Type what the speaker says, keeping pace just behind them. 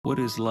What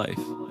is life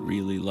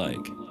really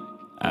like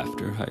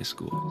after high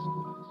school?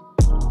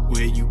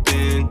 Where you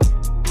been?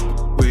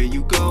 Where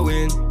you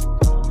going?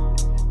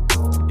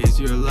 Is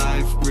your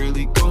life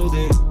really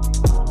golden?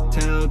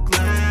 Tell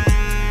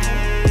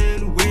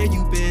Glenn where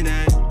you been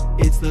at.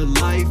 It's the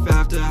Life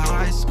After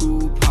High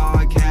School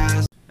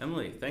podcast.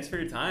 Emily, thanks for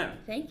your time.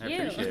 Thank I you.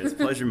 appreciate it. It's a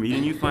pleasure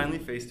meeting you finally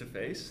face to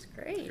face.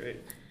 Great.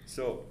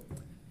 So,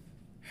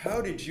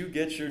 how did you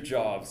get your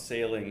job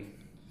sailing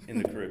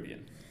in the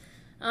Caribbean?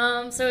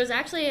 So it was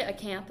actually a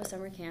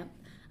summer camp,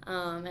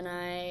 and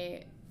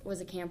I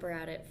was a camper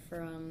at it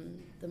from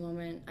the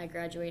moment I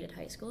graduated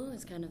high school.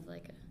 It's kind of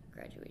like a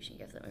graduation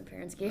gift that my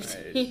parents gave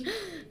to me.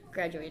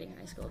 Graduating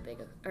high school,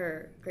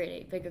 grade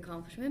 8, big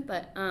accomplishment.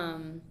 But I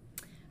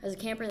was a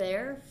camper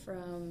there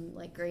from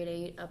like grade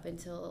 8 up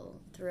until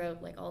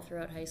all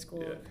throughout high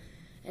school,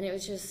 and it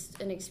was just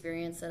an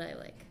experience that I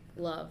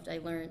loved.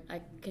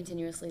 I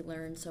continuously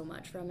learned so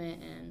much from it,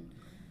 and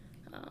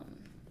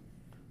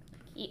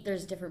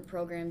there's different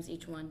programs.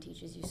 Each one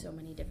teaches you so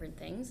many different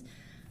things.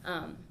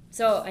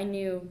 So I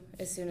knew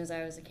as soon as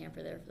I was a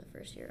camper there for the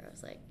first year, I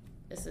was like,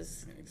 this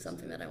is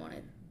something that I want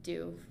to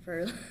do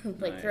for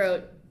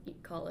throughout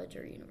college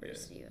or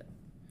university. Yeah.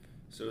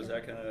 So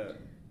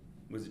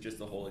was it just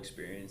the whole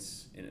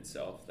experience in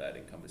itself that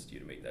encompassed you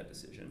to make that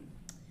decision?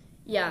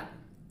 Yeah,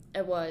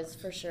 it was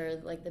for sure.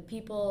 Like the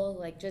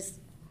people, just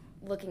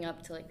looking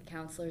up to the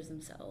counselors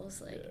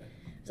themselves, it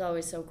was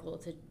always so cool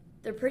to.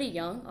 They're pretty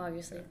young,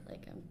 obviously.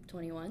 I'm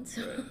 21,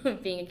 so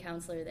being a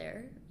counselor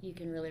there, you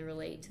can really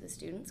relate to the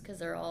students because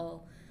they're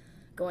all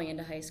going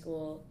into high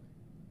school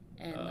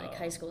and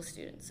high school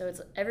students. So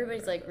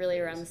everybody's really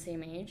around the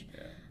same age.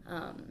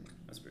 Yeah.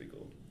 That's pretty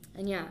cool.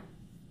 And yeah.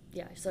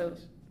 So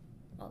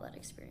all that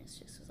experience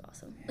just was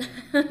awesome.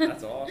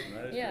 That's awesome.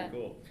 That is Yeah.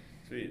 pretty cool.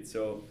 Sweet.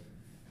 So,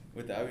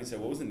 with that being said,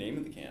 what was the name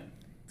of the camp?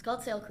 It's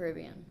called Sail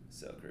Caribbean.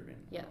 Sail Caribbean.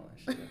 Yeah. Oh,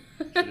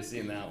 I should have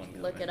seen that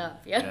one. Look it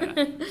up. Yeah.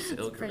 It's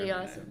Sail pretty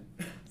Caribbean. awesome.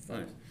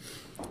 Nice.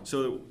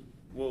 So,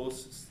 we'll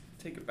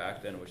take it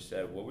back then. Which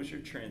said, what was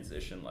your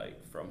transition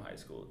like from high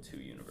school to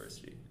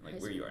university?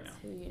 Where you are now?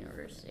 To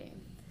university.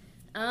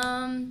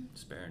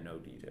 Spare no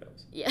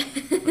details. Yeah.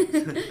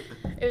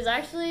 It was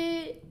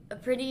actually a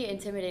pretty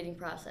intimidating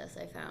process,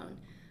 I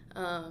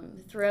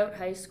found. Throughout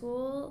high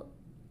school,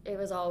 it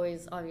was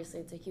always,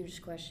 obviously, it's a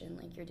huge question.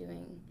 You're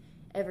doing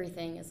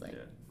everything is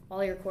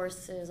all your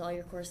courses, all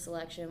your course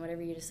selection,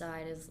 whatever you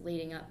decide is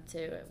leading up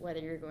to whether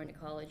you're going to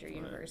college or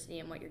university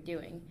and what you're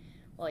doing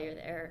while you're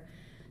there.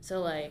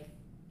 So, it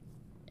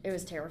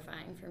was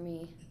terrifying for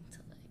me to,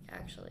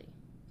 actually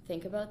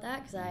think about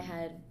that because I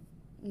had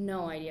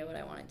no idea what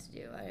I wanted to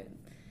do.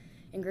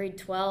 In grade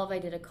 12, I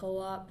did a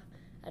co-op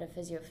at a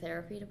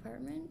physiotherapy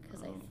department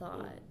because I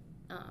thought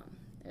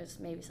it was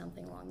maybe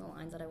something along the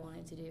lines that I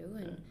wanted to do.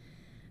 And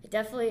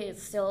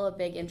it's still a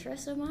big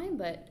interest of mine,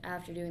 but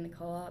after doing the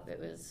co-op,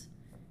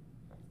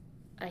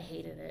 I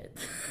hated it.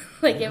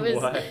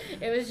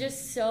 It was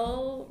just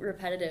so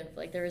repetitive.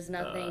 There was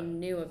nothing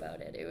new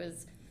about it.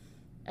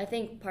 I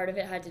think part of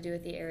it had to do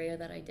with the area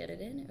that I did it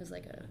in. It was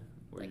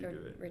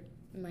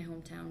my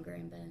hometown,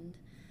 Grand Bend.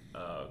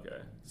 Oh, okay.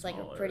 It's a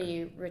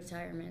pretty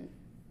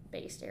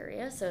retirement-based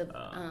area. So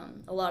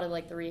a lot of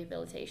the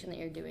rehabilitation that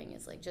you're doing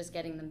is just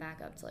getting them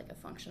back up to a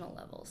functional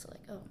level. So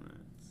let's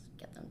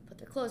get them to put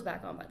their clothes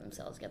back on by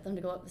themselves, get them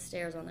to go up the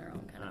stairs on their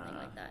own, kind of thing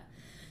like that.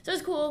 So it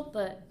was cool,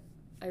 but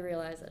I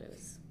realized that it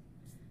was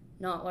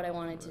not what I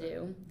wanted to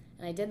do.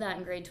 And I did that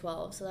in grade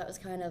 12, so that was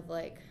kind of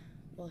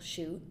well,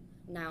 shoot,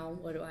 now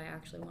what do I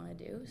actually want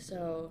to do?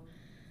 So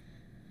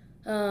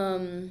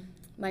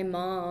my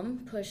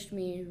mom pushed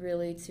me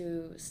really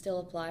to still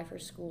apply for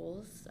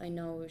schools. I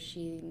know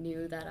she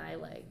knew that I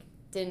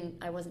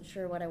wasn't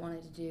sure what I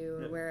wanted to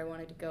do or where I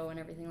wanted to go and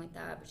everything like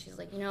that, but she's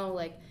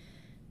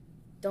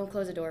don't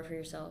close the door for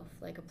yourself.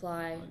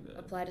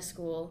 Apply to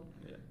school.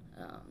 Yeah.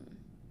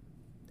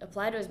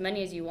 Apply to as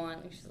many as you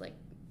want. She's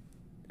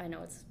I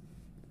know it's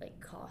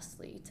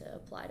costly to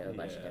apply to a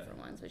bunch of different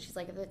ones, but she's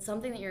if it's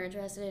something that you're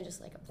interested in,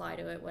 just apply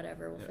to it,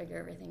 whatever, we'll figure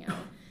everything out.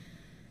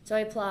 So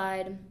I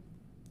applied,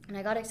 and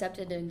I got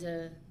accepted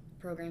into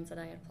programs that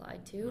I had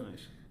applied to.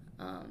 Nice.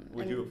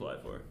 What did you apply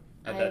for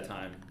at that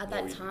time? At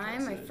that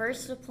time, my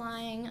first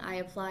applying, I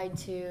applied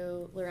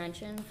to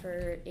Laurentian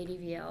for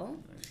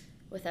ADVL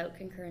without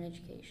concurrent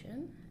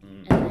education,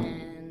 and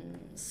then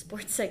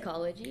sports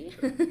psychology.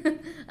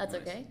 That's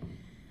nice. Okay.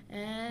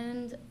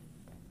 And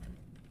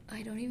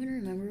I don't even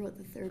remember what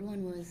the third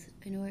one was.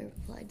 I know I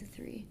applied to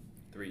 3.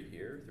 3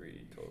 here?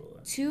 3 total?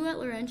 2 at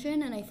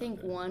Laurentian, and I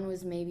think one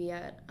was maybe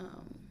at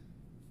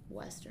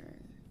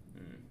Western.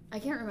 I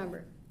can't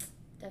remember.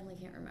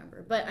 Definitely can't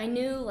remember. But I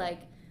knew,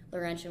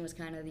 Laurentian was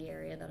kind of the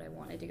area that I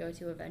wanted to go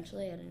to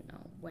eventually. I didn't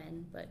know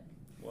when, but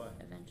what?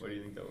 Eventually. What do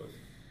you think that was?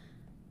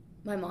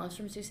 My mom's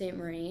from Sault Ste.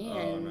 Marie. Oh,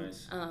 and,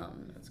 nice.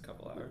 That's a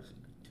couple hours.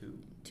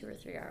 2 or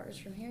 3 hours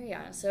from here,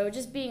 yeah. So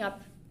just being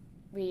up,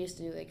 we used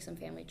to do some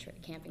family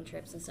camping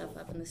trips and stuff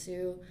up in the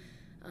Soo.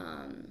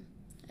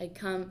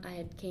 I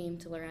had came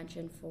to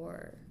Laurentian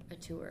for a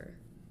tour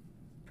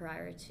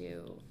prior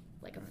to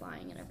like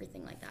applying and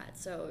everything like that.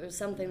 So it was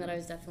something that I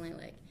was definitely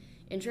like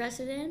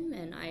interested in,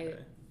 and I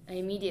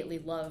immediately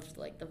loved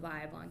like the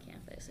vibe on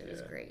campus. It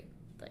was great.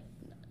 Like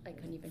I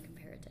couldn't even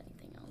compare it to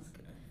anything else.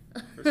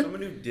 For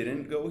someone who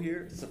didn't go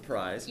here,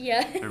 surprise.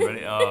 Yeah.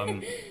 Everybody,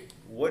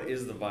 what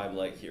is the vibe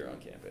like here on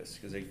campus?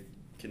 Because I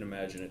can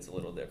imagine it's a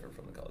little different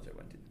from the college I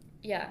went to.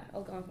 Yeah,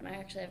 Algonquin. I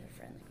actually have a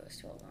friend that goes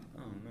to Algonquin.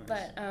 Oh, nice.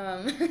 But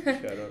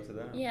Shout out to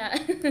them. Yeah.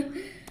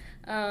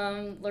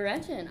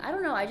 Laurentian. I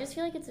don't know. I just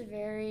feel like it's a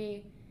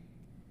very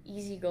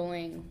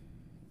easygoing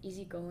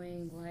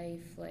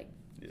life. Like,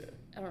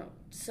 I don't know,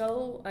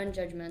 so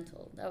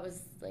unjudgmental. That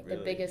was like the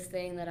biggest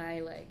thing that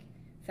I like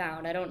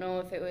found. I don't know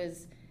if it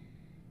was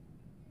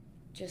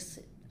just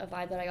a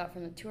vibe that I got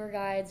from the tour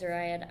guides, or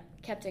I had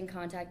kept in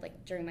contact,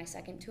 like during my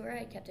second tour,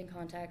 I kept in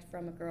contact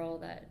from a girl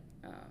that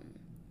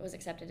was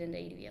accepted into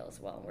ADVL as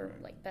well. We're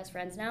like best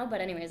friends now.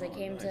 But anyways, I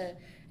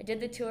did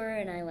the tour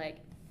and I like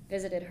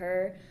visited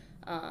her,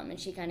 and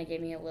she kind of gave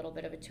me a little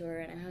bit of a tour,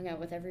 and I hung out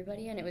with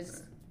everybody, and it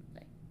was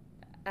like,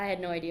 I had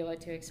no idea what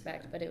to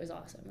expect, but it was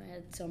awesome. I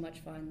had so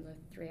much fun the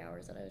 3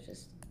 hours that I was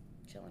just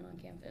chilling on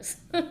campus.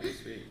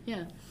 Sweet.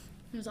 Yeah,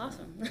 it was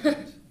awesome.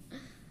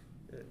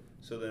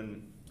 So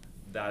then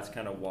that's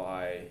kind of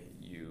why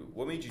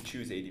what made you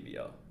choose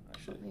ADVL,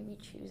 actually? What made me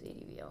choose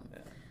ADVL? Yeah.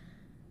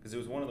 Because it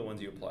was one of the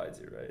ones you applied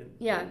to, right?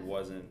 Yeah. It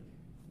wasn't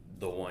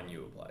the one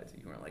you applied to.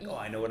 You weren't like, oh,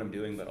 I know what I'm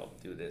doing, but I'll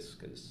do this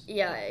because...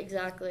 Yeah,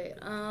 exactly.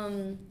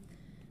 I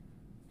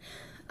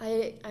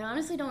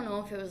honestly don't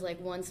know if it was like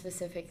one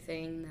specific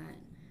thing that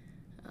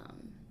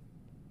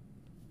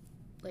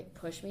like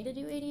pushed me to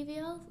do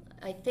ADVL.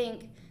 I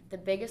think the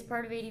biggest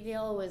part of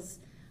ADVL was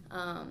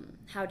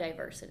how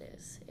diverse it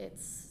is.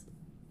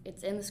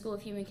 It's in the School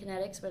of Human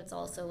Kinetics, but it's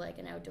also like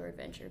an outdoor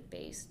adventure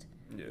based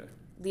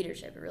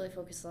leadership. It really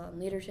focuses on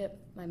leadership.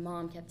 My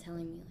mom kept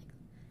telling me like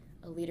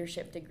a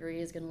leadership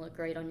degree is going to look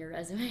great on your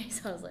resume.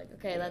 So I was like,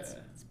 okay, that's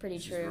pretty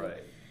true.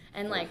 Right.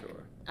 And like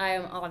I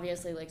am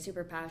obviously like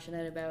super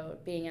passionate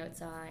about being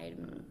outside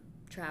and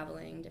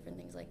traveling, different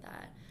things like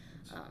that.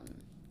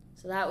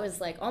 So that was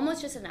like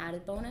almost just an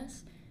added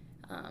bonus.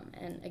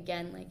 And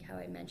again, like how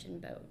I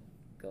mentioned about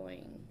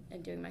going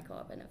and doing my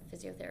co-op in a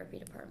physiotherapy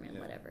department,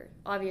 whatever.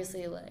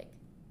 Obviously, like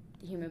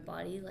the human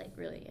body like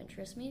really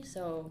interests me.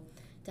 So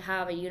to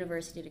have a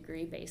university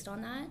degree based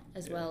on that,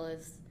 as well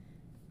as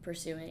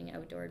pursuing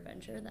outdoor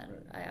adventure that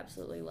I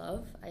absolutely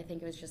love, I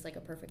think it was just like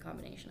a perfect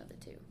combination of the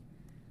two.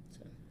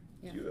 So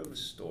yeah. Do you have a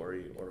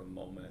story or a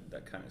moment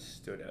that kind of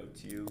stood out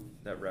to you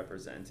that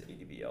represents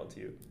ADVL to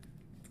you?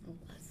 Oh,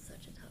 that's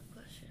such a tough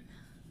question.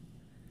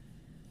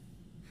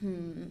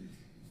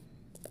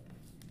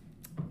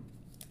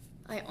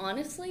 I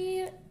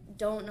honestly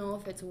don't know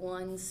if it's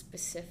one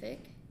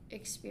specific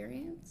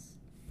experience.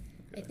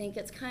 I think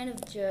it's kind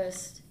of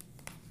just...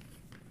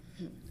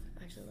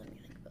 Actually, let me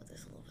think about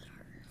this a little bit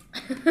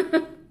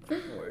harder. No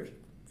worries.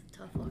 It's a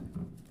tough one.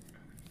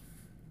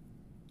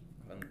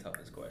 One of the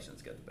toughest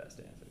questions get the best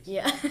answers.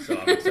 Yeah. So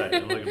I'm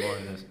excited. I'm looking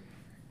forward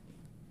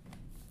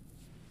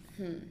to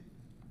this.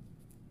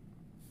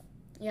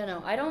 Yeah,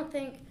 no, I don't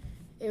think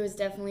it was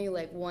definitely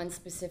like one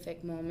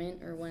specific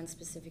moment or one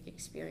specific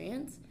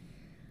experience.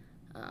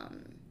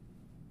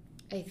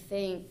 I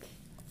think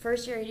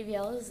first year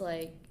ADVL is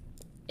like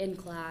in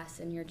class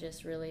and you're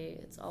just really,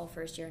 it's all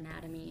first year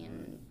anatomy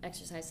and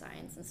exercise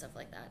science and stuff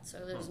like that.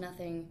 So there's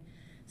nothing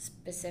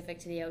specific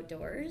to the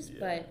outdoors,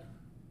 but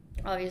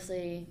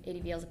obviously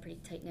ADVL is a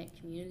pretty tight-knit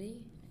community.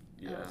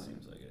 Yeah,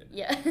 seems like it.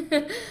 Yeah.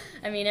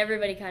 I mean,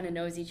 everybody kind of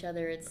knows each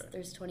other.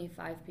 There's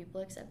 25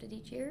 people accepted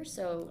each year,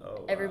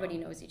 so everybody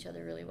knows each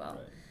other really well.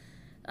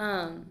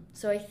 Right.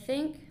 So I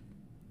think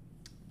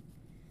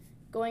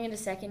going into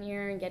second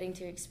year and getting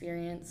to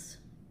experience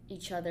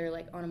each other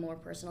like on a more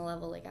personal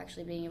level, like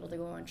actually being able to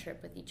go on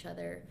trip with each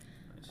other.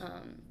 Nice.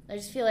 I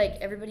just feel like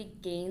everybody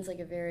gains like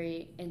a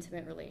very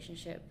intimate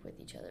relationship with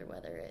each other,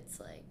 whether it's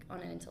like on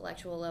an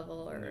intellectual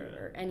level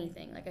or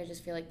anything. Like I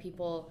just feel like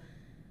people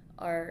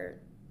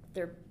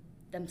they're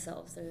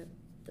themselves. They're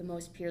the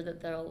most pure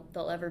that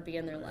they'll ever be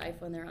in their life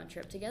when they're on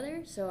trip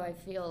together. So I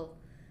feel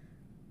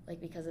like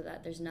because of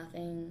that, there's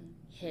nothing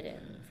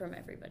hidden from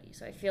everybody.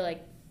 So I feel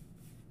like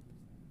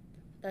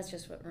that's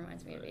just what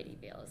reminds me of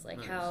ADVL, is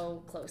like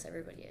how close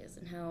everybody is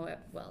and how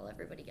well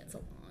everybody gets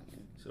along.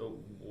 And so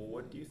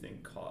what do you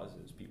think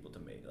causes people to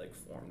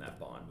form that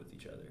bond with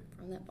each other?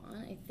 Form that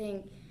bond? I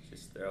think...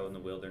 Just they're out in the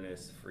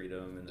wilderness,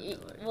 freedom, and then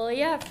they're like... Well,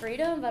 yeah,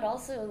 freedom, but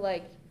also,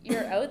 like,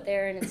 you're out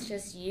there and it's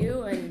just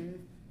you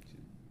and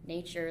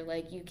nature.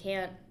 Like, you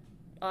can't...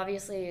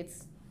 Obviously,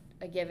 it's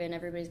a given.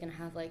 Everybody's going to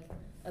have, like,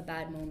 a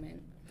bad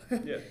moment.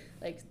 Yeah.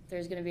 Like,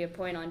 there's going to be a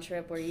point on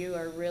trip where you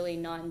are really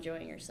not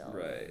enjoying yourself.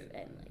 Right.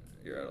 And, like,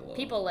 you're at a low.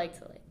 People like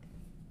to, like,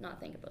 not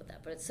think about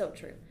that, but it's so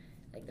true.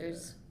 Like,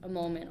 there's a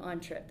moment on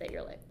trip that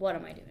you're like, what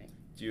am I doing?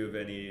 Do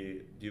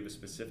you have a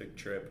specific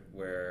trip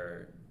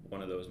where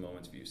one of those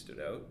moments for you stood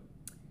out?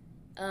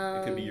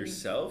 It could be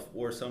yourself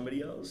or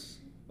somebody else?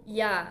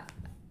 Yeah,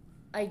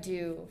 I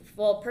do.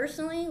 Well,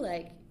 personally,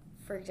 like,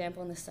 for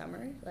example, in the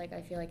summer, like,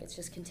 I feel like it's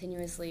just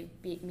continuously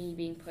me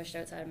being pushed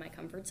outside of my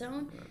comfort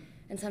zone.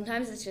 And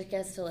sometimes it just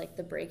gets to like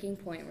the breaking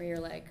point where you're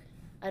like,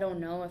 I don't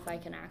know if I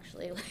can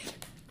actually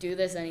like do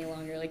this any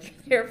longer. Like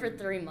you're here for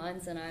 3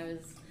 months, and I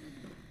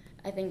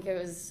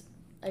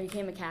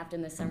became a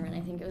captain this summer, and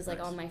I think it was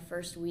like on my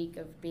first week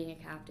of being a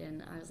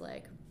captain, I was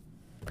like,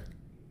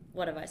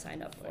 what have I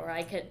signed up for?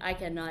 I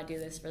cannot do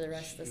this for the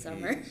rest of the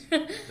summer.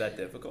 Is that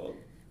difficult?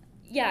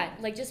 Yeah,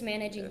 like just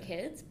managing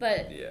kids,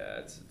 but yeah,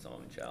 it's its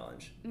own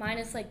challenge.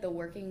 minus like the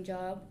working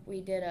job,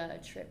 we did a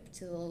trip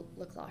to the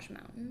La Cloche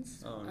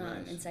Mountains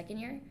in second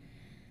year,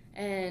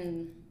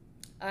 and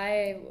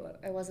I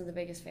wasn't the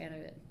biggest fan of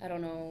it. I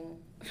don't know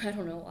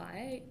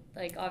why.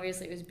 Like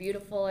obviously it was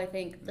beautiful. I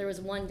think there was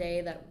one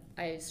day that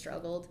I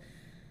struggled.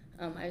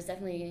 I was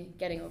definitely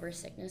getting over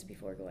sickness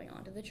before going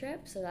on to the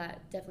trip, so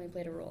that definitely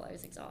played a role. I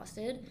was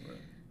exhausted,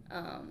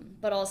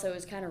 but also it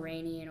was kind of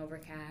rainy and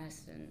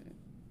overcast, and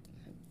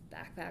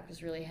backpack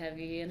was really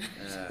heavy, and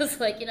I was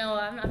like,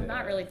 I'm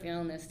not really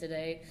feeling this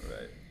today.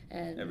 Right.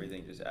 And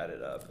everything just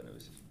added up, and it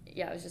was.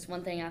 Yeah, it was just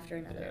one thing after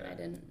another, and I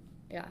didn't.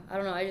 Yeah, I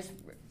don't know.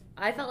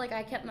 I felt like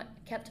I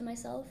kept to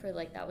myself, or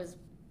like that was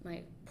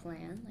my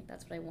plan. Like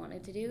that's what I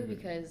wanted to do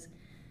because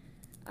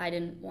I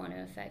didn't want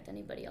to affect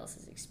anybody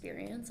else's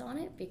experience on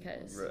it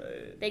because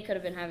they could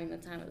have been having the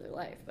time of their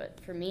life, but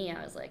for me,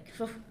 I was like,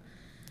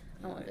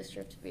 I want this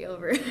trip to be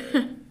over.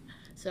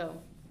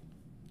 So.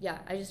 Yeah,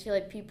 I just feel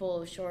like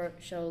people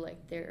show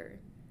like their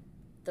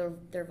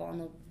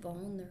vulnerability.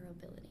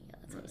 Yeah,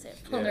 that's how you say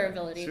it.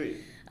 Vulnerability. Sweet.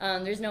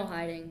 There's no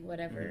hiding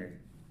whatever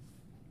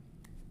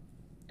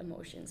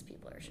emotions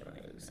people are showing.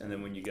 Right. So. And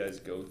then when you guys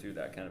go through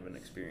that kind of an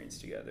experience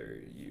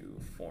together, you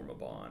form a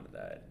bond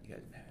that you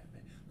guys.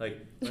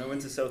 Like when I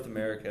went to South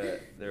America,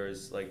 there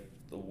was like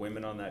the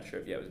women on that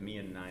trip. Yeah, it was me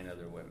and 9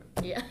 other women.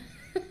 Yeah.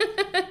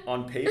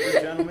 On paper,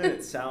 gentlemen,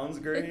 it sounds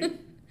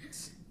great.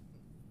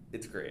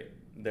 It's great.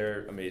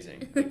 They're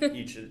amazing. Like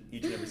each and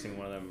every single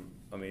one of them,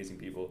 amazing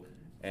people,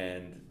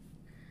 and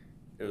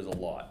it was a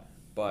lot.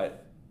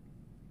 But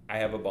I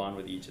have a bond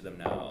with each of them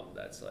now.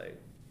 That's like,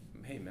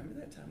 hey, remember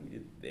that time we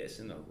did this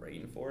in the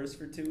rainforest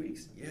for 2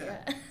 weeks?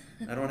 Yeah.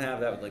 I don't have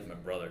that with like my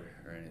brother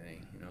or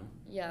anything,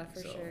 Yeah,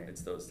 for sure.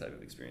 It's those type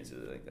of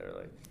experiences I think that are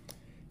like,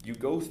 you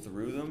go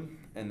through them,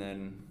 and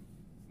then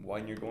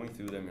when you're going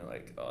through them, you're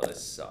like, oh,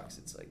 this sucks.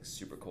 It's like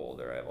super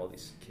cold, or I have all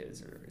these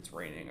kids, or it's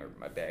raining, or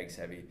my bag's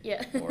heavy,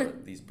 or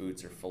these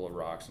boots are full of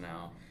rocks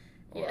now,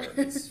 or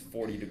it's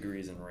 40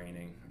 degrees and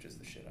raining, which is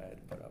the shit I had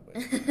to put up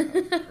with.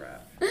 That was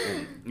crap.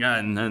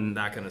 And then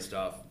that kind of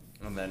stuff.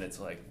 And then it's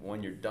like,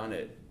 when you're done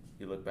it,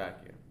 you look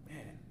back, you're,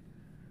 man,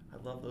 I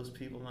love those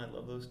people and I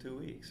love those 2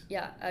 weeks.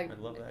 Yeah, I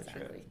love that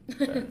trip.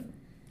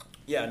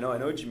 Yeah, no, I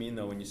know what you mean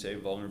though when you say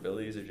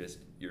vulnerabilities are just,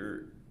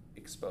 you're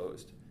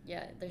exposed.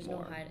 Yeah, there's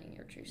no hiding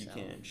your true self.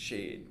 You can't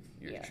shade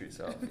your true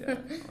self. Yeah,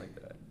 I like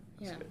that.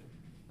 That's good.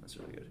 That's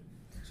really good.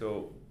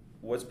 So,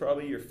 what's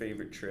probably your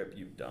favorite trip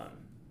you've done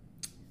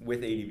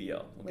with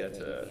ADVL? We'll get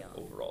to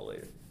overall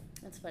later.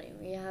 That's funny.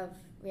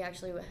 We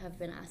actually have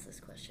been asked this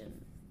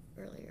question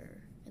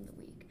earlier in the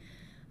week.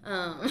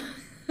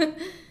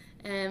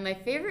 And my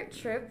favorite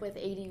trip with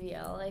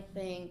ADVL, I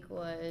think,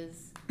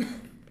 was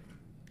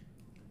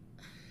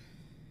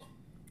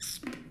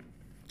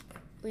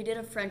we did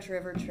a French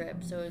River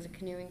trip, so it was a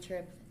canoeing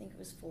trip. I think it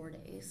was 4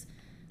 days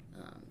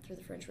through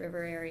the French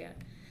River area.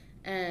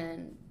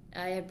 And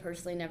I had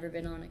personally never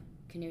been on a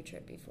canoe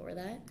trip before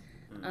that.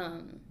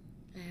 I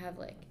have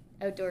like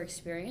outdoor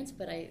experience,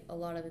 but a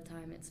lot of the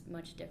time it's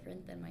much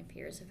different than my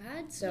peers have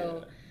had.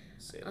 So,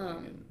 so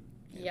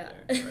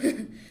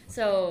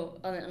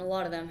and a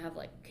lot of them have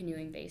like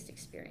canoeing based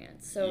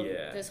experience. So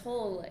this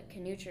whole like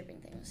canoe tripping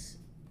thing was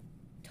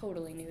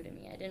totally new to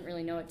me. I didn't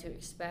really know what to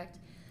expect.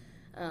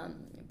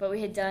 But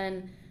we had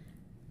done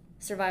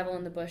survival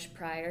in the bush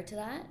prior to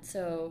that,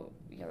 so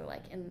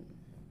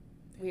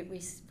we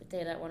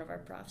stayed at one of our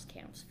profs'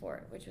 camps for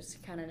it, which was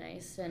kind of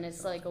nice. And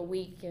it's like a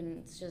week, and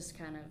it's just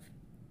kind of,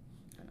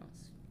 I don't know,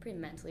 it's pretty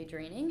mentally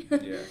draining.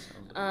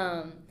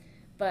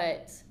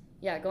 But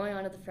yeah, going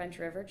on to the French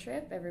River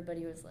trip,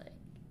 everybody was like,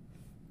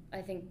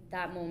 I think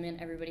that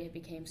moment everybody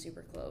became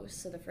super close.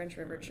 So the French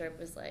River trip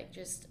was like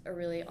just a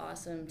really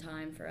awesome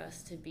time for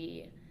us to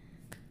be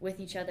with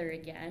each other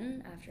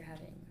again after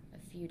having a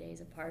few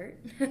days apart.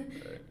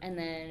 And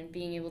then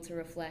being able to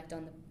reflect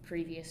on the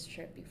previous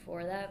trip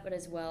before that, but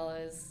as well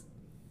as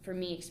for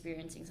me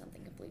experiencing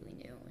something completely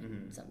new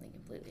and something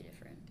completely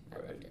different. I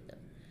loved it though.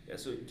 Yeah,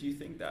 so do you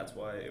think that's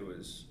why it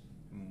was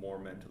more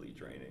mentally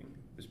draining?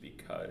 Was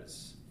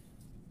because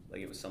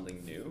like it was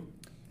something new?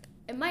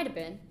 It might have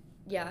been,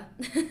 yeah.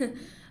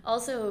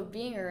 Also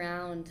being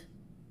around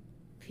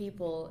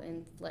people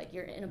and like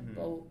you're in a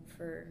boat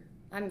for,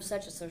 I'm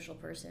such a social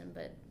person,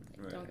 but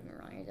don't get me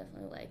wrong, I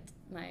definitely liked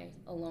my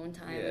alone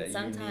time. Yeah, and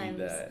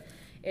sometimes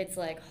it's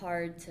like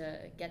hard to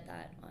get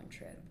that on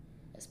trip,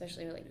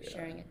 especially like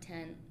sharing a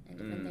tent and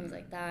different things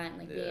like that, and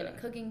like being in a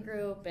cooking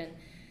group, and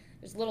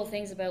there's little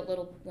things about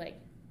little like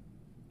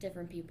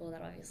different people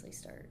that obviously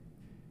start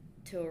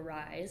to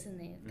arise and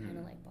they kind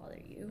of like bother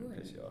you.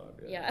 Piss you off,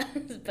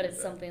 but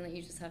it's something that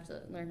you just have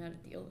to learn how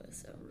to deal with.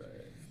 So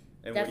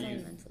And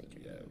definitely mentally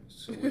draining. Yeah.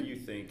 So what do you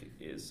think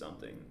is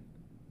something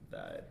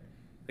that,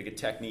 like a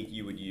technique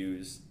you would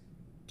use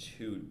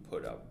to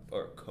put up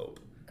or cope?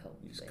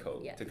 Use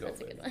cope Yeah, to cope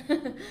that's a with.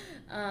 good one.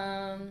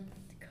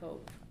 To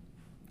cope.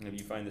 If you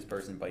find this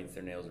person bites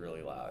their nails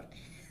really loud,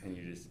 and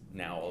you just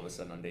now all of a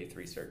sudden on day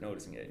 3 start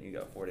noticing it, and you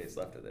got 4 days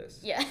left of this.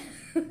 Yeah.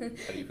 How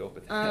do you cope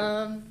with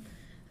that?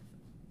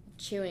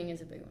 Chewing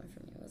is a big one for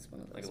me. It was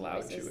one of those Like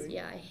loud noises. chewing?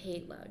 Yeah, I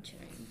hate loud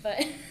chewing,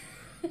 but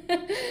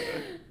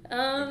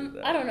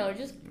I don't know.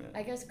 Just Yeah.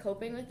 I guess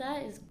coping with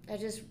that is I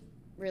just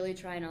really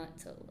try not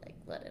to like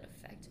let it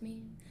affect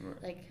me.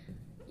 Right. Like,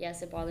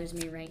 yes, it bothers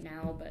me right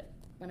now, but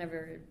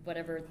whenever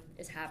whatever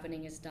is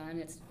happening is done,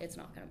 it's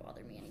not gonna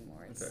bother me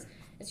anymore.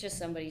 It's just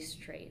somebody's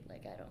trait.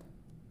 Like I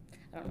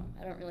don't know.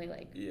 I don't really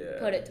like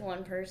put it to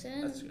one person.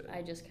 That's good.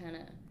 I just kind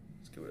of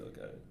That's a good way to look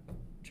at it.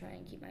 try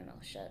and keep my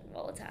mouth shut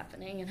while it's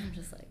happening, and I'm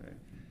just like, Right.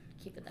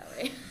 keep it that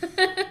way.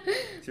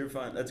 So you're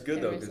fine. That's good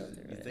Get though, because myself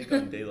through you it. think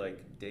on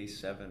day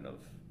 7 of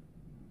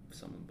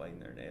someone biting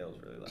their nails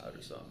really loud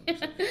or something.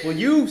 It's like, will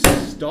you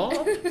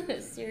stop?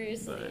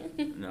 Seriously.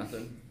 But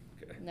nothing.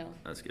 Okay. No,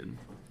 That's good.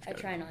 I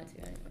try not to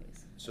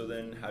anyways. So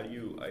then, how do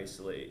you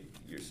isolate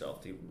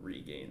yourself to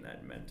regain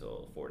that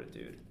mental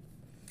fortitude?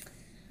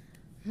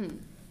 Do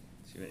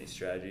you have any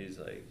strategies,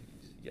 like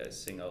you guys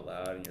sing out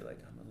loud and you're like,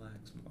 I'm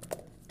relaxed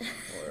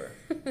more,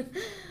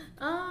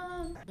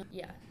 or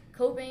Yeah,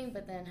 coping,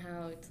 but then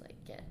how to like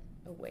get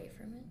away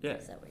from it. Yeah.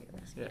 Is that what you're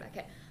asking? Yeah.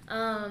 Okay.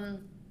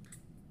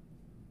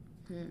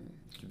 do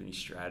you have any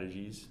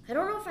strategies? I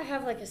don't know if I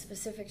have like a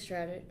specific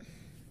strategy.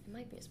 It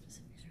might be a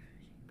specific strategy.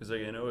 Because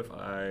like I know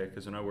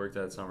because when I worked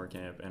at summer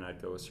camp and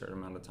I'd go a certain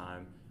amount of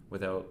time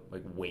without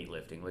like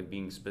weightlifting, like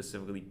being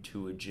specifically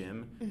to a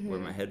gym where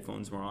my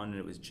headphones were on and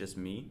it was just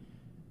me,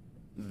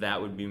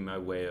 that would be my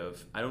way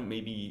of,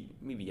 maybe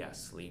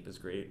sleep is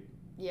great,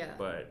 Yeah.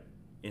 but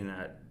in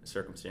that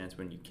circumstance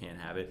when you can't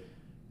have it,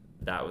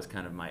 that was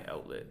kind of my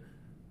outlet.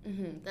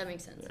 That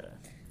makes sense. Yeah.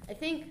 I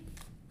think,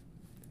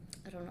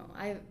 I don't know,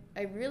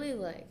 I really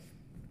like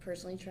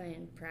personally try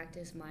and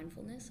practice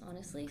mindfulness,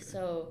 honestly. Okay.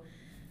 So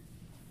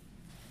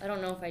I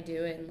don't know if I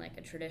do it in like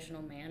a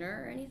traditional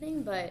manner or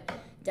anything, but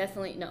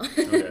definitely no.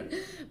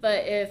 Okay.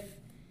 But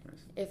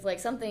if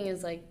like something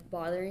is like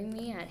bothering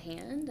me at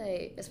hand,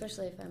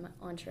 especially if I'm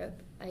on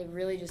trip, I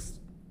really just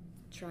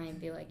try and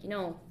be like,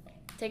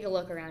 take a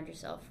look around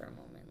yourself for a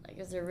moment. Like,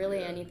 is there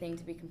really anything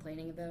to be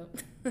complaining about?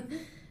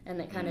 And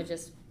that kind of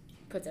just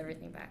puts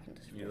everything back into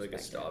perspective. You like a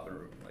stop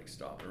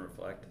and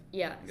reflect.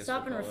 Yeah, I guess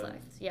stop we'll and call it.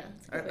 reflect. Yeah,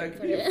 that's a good way That to could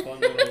put be a it. fun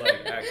little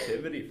like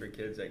activity for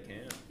kids at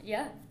camp.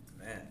 Yeah,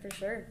 Man, for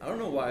sure. I don't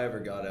know why I ever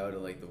got out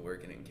of like the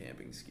working and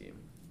camping scheme.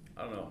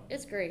 I don't know.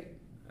 It's great.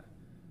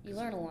 You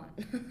learn a lot.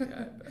 Yeah,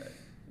 I bet.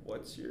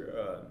 What's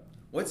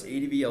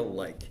ADVL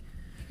like?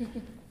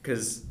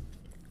 Because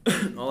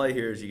all I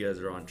hear is you guys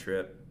are on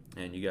trip,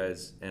 and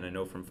I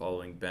know from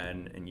following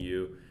Ben and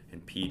you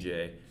and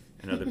PJ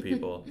and other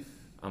people,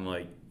 I'm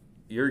like,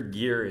 your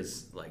gear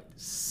is like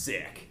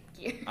sick.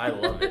 Gear. I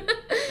love it.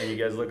 And you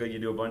guys look like you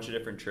do a bunch of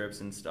different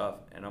trips and stuff,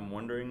 and I'm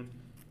wondering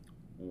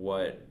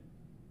what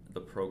the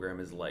program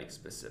is like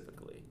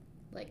specifically.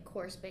 Like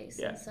course base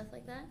Yeah. and stuff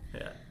like that.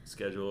 Yeah,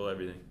 schedule,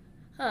 everything.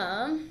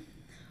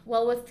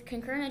 Well, with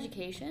concurrent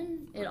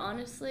education, it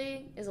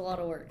honestly is a lot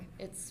of work.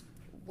 It's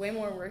way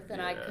more work than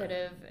I Yeah. could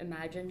have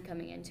imagined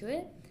coming into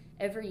it.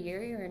 Every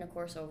year you're in a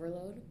course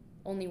overload,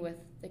 only with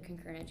the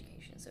concurrent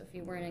education. So if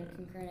you weren't in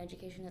concurrent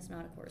education, it's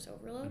not a course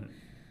overload.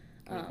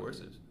 How many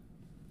courses?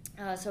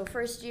 So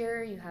first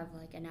year you have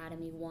like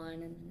Anatomy 1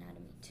 and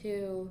Anatomy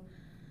 2,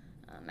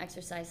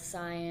 exercise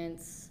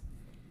science.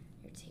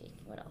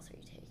 What else are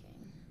you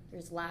taking?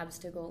 There's labs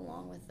to go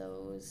along with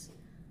those.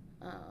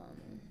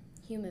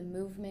 Human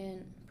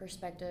movement,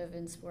 perspective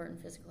in sport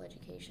and physical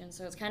education.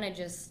 So it's kind of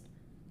just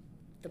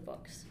the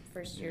books.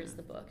 First year is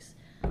the books.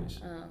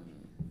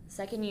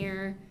 Second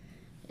year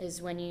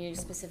is when you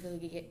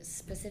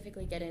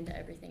specifically get into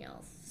everything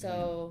else.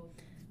 So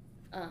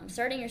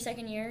starting your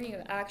second year, you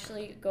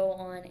actually go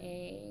on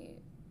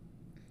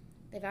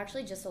they've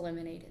actually just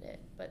eliminated it,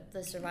 but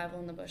the survival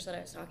in the bush that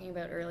I was talking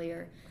about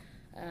earlier,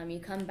 you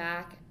come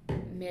back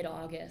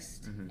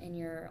mid-August and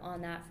you're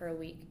on that for a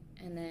week,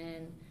 and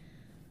then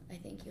I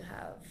think you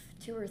have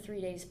 2 or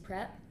 3 days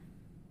prep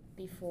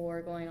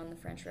before going on the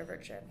French River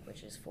trip,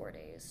 which is 4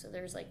 days. So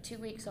there's like 2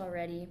 weeks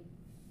already.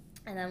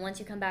 And then once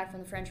you come back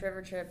from the French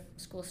River trip,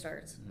 school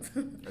starts.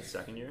 That's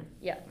second year?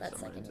 Yeah, that's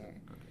Summer second into- year.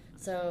 Okay.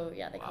 So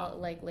yeah, they call it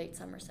like late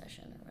summer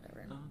session or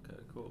whatever. Oh, okay,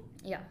 cool.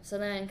 Yeah, so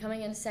then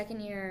coming into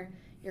second year,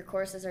 your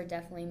courses are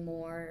definitely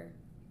more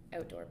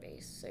outdoor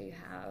based. So you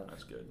have,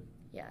 That's good.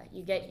 yeah,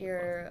 you get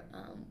your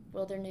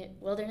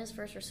wilderness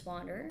first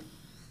responder,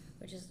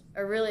 which is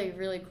a really,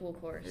 really cool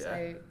course.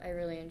 Yeah. I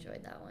really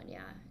enjoyed that one,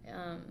 yeah.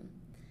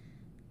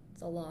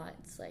 It's a lot.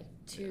 It's like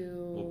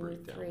We'll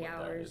break down 3 what that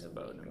hours is a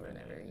about week in a or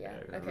minute. whatever. Yeah,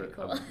 'cause okay,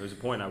 cool. there was a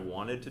point I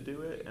wanted to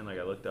do it, and like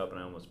I looked up and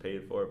I almost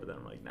paid for it, but then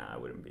I'm like, nah,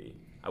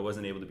 I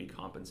wasn't able to be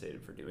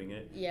compensated for doing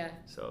it. Yeah.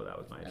 So that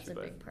was my That's issue. a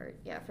But big part,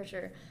 yeah, for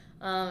sure.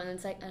 And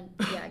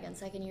then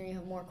second year you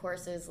have more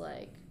courses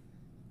like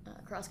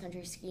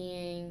cross-country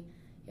skiing.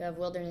 You have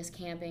wilderness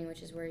camping,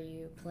 which is where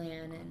you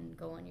plan and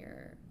go on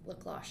your La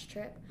Cloche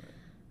trip.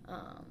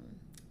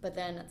 But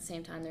then at the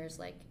same time, there's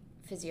like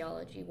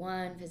Physiology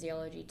 1,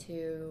 Physiology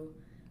 2,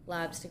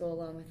 labs to go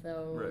along with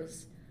those. Right.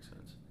 Makes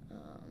sense.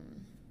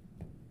 I'm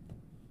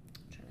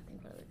trying to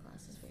think what other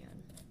classes we had.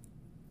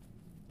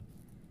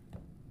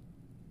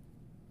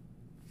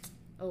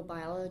 Oh,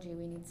 biology.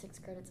 We need 6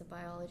 credits of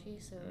biology,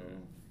 so you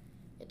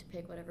get to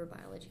pick whatever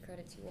biology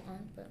credits you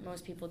want. But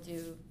most people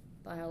do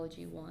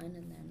biology 1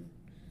 and then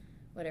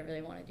whatever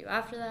they want to do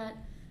after that.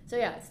 So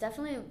yeah, it's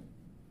definitely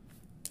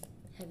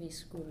heavy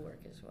schoolwork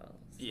as well.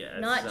 Yeah,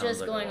 it not sounds just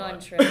like a going lot. on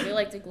trips. We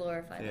like to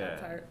glorify Yeah.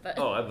 that part, but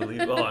Oh, I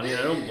believe. Well, I mean,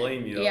 I don't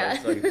blame you. Yeah.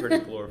 It's like a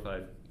pretty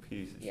glorified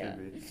piece. It Yeah.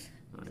 should be. Nice.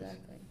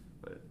 exactly.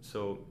 But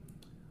so,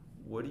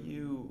 what do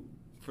you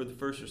for the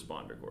first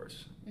responder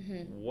course?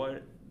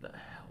 What the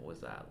hell was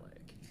that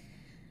like?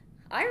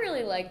 I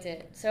really liked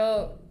it.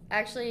 So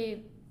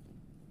actually,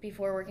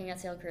 before working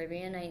at Sail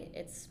Caribbean,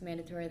 it's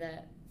mandatory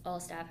that all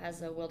staff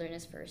has a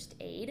wilderness first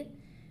aid,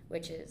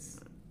 which is,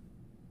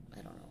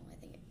 I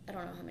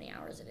don't know how many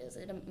hours it is.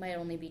 It might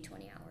only be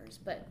 20 hours,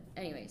 but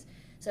anyways.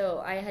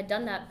 So I had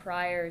done that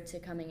prior to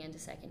coming into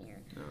second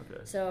year.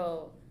 Okay.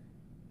 So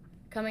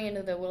coming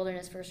into the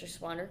wilderness first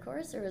responder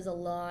course, there was a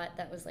lot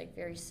that was like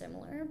very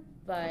similar,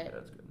 but Okay,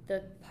 that's good.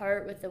 the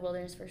part with the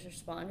wilderness first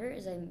responder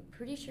is I'm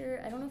pretty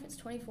sure, I don't know if it's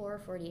 24 or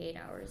 48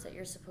 hours that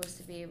you're supposed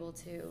to be able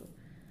to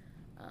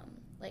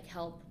like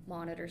help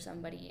monitor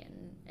somebody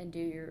and do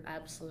your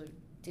absolute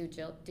due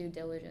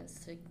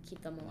diligence to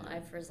keep them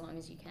alive for as long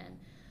as you can.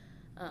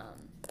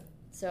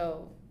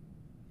 So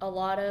a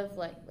lot of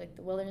like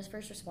the wilderness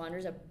first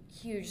responders, a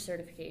huge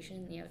certification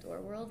in the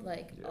outdoor world.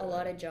 Like a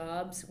lot of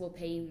jobs will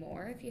pay you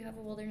more if you have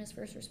a wilderness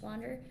first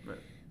responder, Right.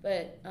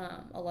 but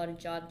a lot of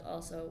jobs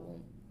also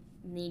will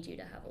need you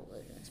to have a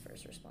wilderness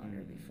first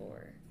responder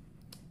before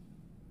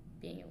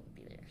being able to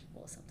be there.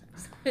 Well,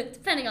 sometimes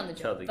depending on the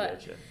That's how job, they but,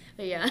 get you.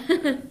 but yeah.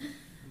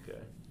 Okay.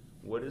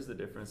 What is the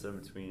difference then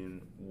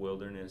between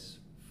wilderness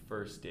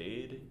first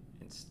aid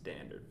and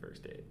standard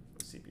first aid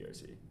with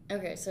CPRC?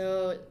 Okay,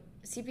 so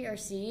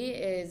CPRC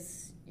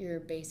is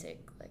your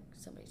basic, like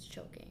somebody's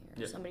choking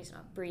or somebody's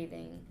not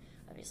breathing,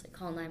 obviously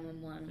call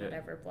 911,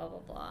 whatever, blah, blah,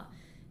 blah.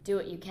 Do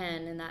what you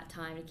can in that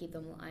time to keep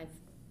them alive,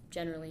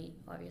 generally,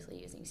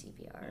 obviously using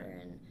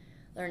CPR and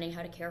learning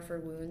how to care for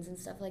wounds and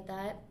stuff like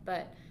that.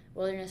 But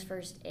wilderness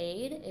first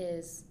aid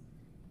is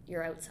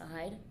you're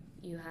outside,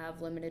 you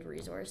have limited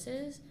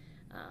resources,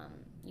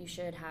 you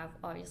should have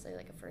obviously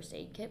like a first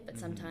aid kit, but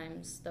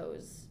sometimes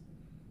those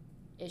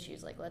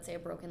issues, like let's say a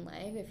broken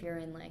leg, if you're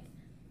in like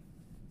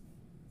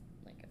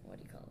what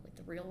do you call it, like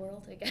the real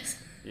world, I guess.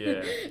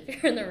 Yeah.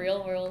 If you're in the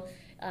real world,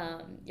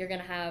 you're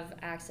gonna have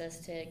access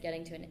to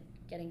getting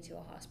to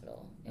a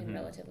hospital in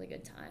relatively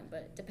good time.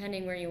 But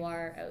depending where you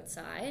are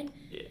outside,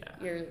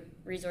 your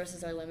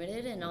resources are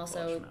limited, and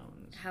also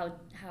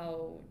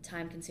how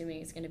time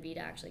consuming it's going to be to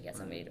actually get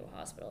somebody to a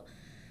hospital.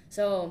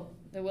 So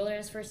the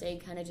wilderness first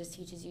aid kind of just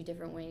teaches you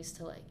different ways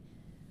to like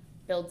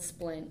build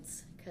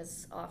splints,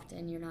 because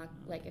often you're not,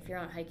 like if you're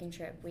on a hiking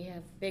trip, we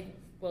have big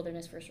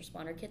wilderness first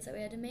responder kits that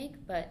we had to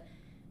make, but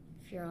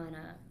if you're on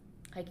a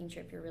hiking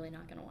trip, you're really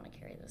not going to want to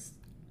carry this,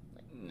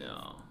 like,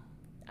 No.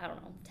 I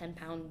don't know,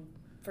 10-pound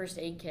first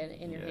aid kit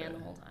in your hand the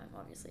whole time.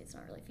 Obviously, it's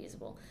not really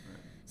feasible.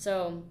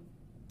 So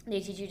they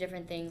teach you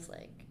different things,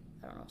 like,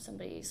 I don't know, if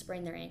somebody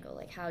sprained their ankle,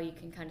 like how you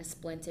can kind of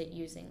splint it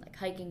using like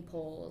hiking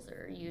poles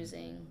or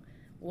using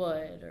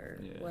wood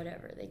or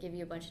whatever. They give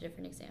you a bunch of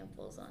different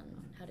examples on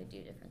how to do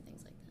different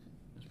things like that.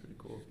 That's pretty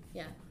cool.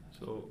 Yeah.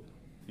 So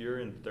you're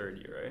in third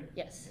year, right?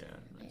 Yes.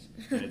 Yeah. Nice.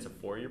 And it's a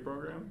 4-year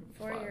program?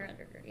 4-year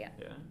undergrad, yeah.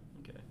 Yeah.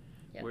 Okay.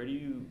 Yep. Where do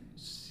you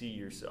see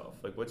yourself?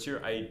 Like, what's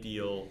your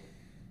ideal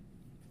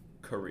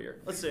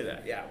career? Let's say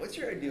that. Yeah. What's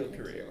your ideal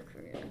career?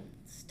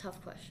 It's a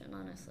tough question,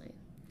 honestly.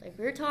 Like,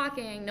 we were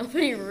talking,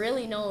 nobody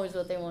really knows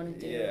what they want to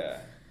do. Yeah.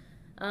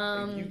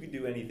 Like you could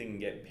do anything and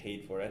get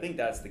paid for it. I think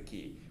that's the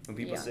key. When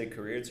people say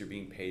career, it's you're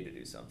being paid to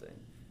do something.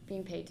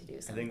 Being paid to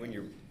do something. I think when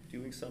you're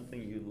doing something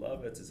you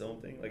love, it's its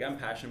own thing. Like, I'm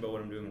passionate about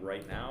what I'm doing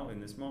right now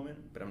in this moment,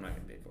 but I'm not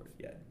getting paid for it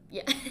yet.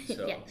 Yeah.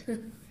 So. Yeah.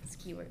 It's a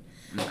keyword.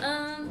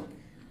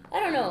 I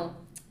don't know.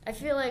 I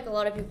feel like a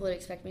lot of people would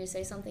expect me to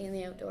say something in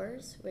the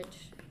outdoors,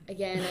 which,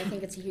 again, I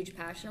think it's a huge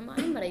passion of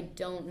mine, but I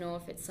don't know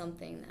if it's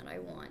something that I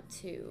want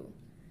to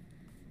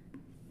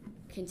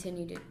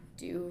continue to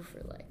do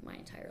for, like, my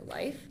entire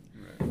life.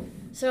 Right.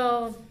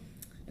 So,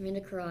 I'm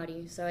into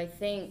karate. So I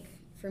think,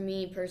 for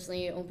me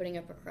personally, opening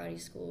up a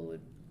karate school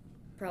would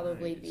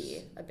probably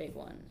be a big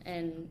one.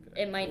 And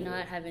it might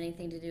not have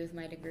anything to do with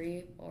my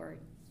degree or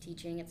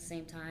teaching at the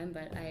same time,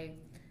 but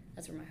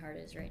that's where my heart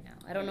is right now.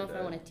 I don't know if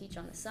I want to teach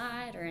on the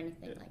side or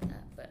anything like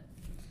that, but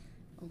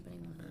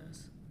opening one of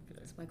those,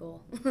 that's my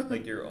goal.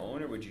 Like your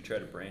own, or would you try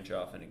to branch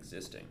off an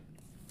existing?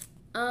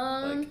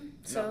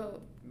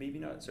 So maybe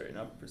not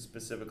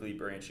specifically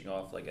branching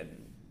off like a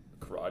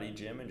karate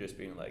gym and just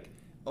being like,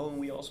 oh, and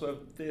we also have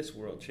this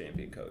world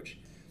champion coach,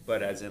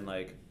 but as in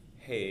like,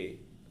 hey,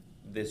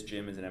 this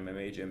gym is an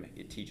MMA gym,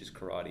 it teaches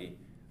karate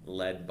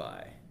led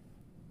by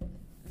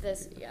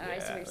this. Yeah, I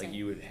see what you're like saying.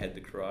 you would head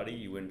the karate.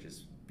 You wouldn't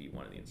just be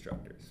one of the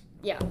instructors.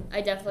 Yeah,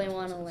 I definitely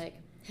want to like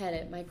head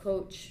it. My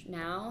coach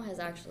now has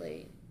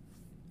actually,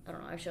 I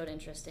don't know, I've showed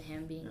interest to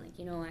him being like,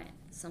 you know what,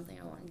 it's something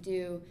I want to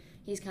do.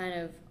 He's kind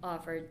of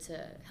offered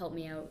to help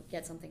me out,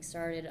 get something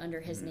started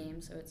under his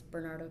name, so it's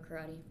Bernardo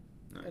Karate.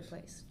 Nice. Good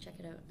place, check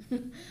it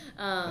out.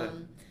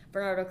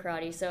 Bernardo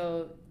Karate,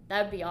 so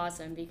that would be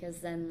awesome because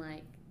then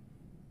like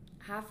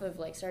half of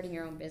like starting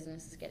your own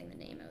business is getting the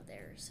name out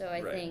there. So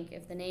I Right. think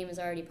if the name is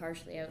already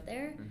partially out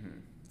there, Mm-hmm.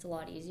 it's a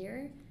lot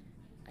easier.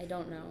 I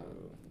don't know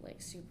like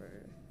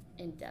super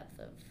in depth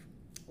of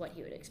what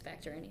he would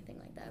expect or anything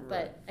like that. Right.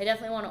 But I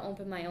definitely want to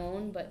open my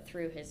own, but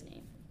through his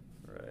name.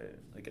 Right,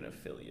 like an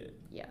affiliate.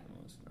 Yeah. Oh,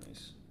 that's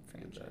nice.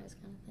 Franchise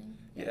kind of thing.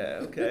 Yeah.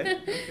 Okay.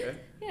 Okay.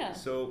 Yeah.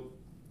 So,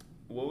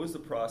 what was the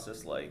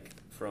process like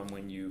from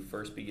when you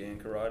first began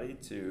karate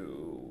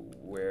to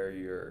where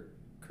your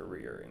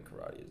career in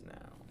karate is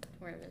now?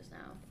 Where it is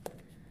now.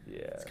 Yeah.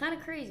 It's kind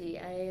of crazy.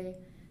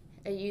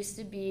 I used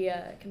to be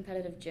a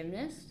competitive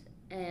gymnast,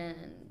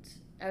 and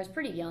I was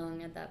pretty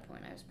young at that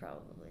point. I was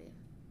probably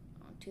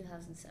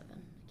 2007.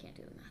 I can't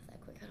do the math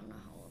that quick. I don't know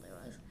how old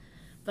I was.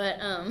 But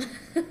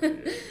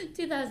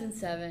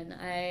 2007,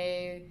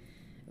 I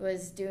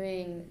was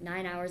doing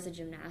 9 hours of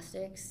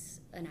gymnastics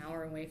an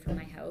hour away from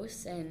my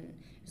house, and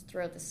it was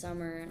throughout the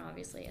summer, and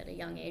obviously at a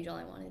young age all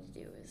I wanted to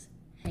do was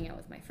hang out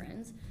with my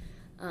friends.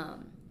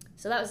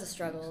 So that was a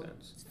struggle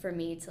Makes sense. for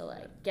me to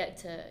like get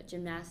to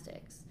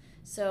gymnastics.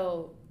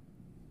 So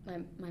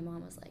my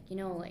mom was like, you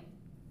know, like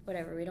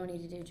whatever, we don't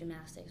need to do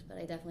gymnastics, but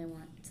I definitely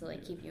want to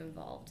like keep you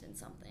involved in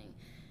something.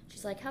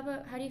 She's like, how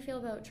do you feel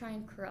about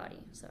trying karate?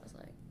 So I was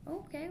like,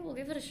 oh, okay, we'll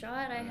give it a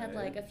shot. I had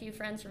like a few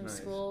friends from Nice.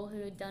 school who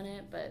had done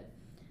it, but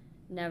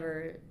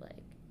never like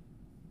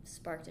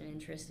sparked an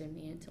interest in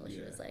me until she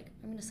Yeah. was like,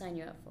 I'm gonna sign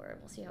you up for it.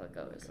 We'll see how it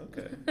goes.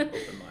 Okay.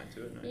 Open mind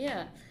to it. Nice.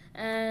 Yeah,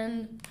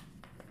 and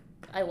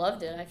I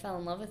loved it. I fell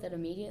in love with it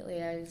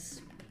immediately. I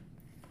was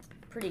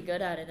pretty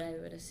good at it, I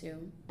would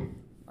assume.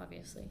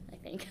 Obviously, I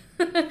think.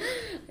 I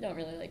don't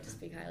really like to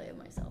speak highly of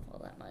myself all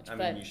that much. I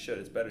but mean, you should.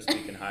 It's better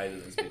speaking highly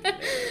than speaking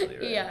negatively,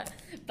 right? yeah,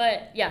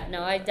 but yeah,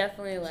 no, I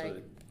definitely like.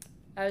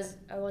 So,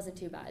 I wasn't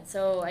too bad,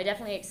 so I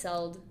definitely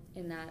excelled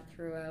in that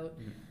throughout.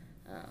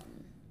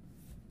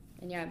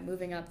 And yeah,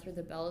 moving up through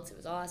the belts, it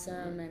was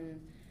awesome.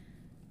 And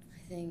I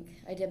think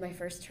I did my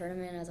first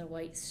tournament as a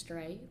white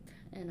stripe,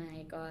 and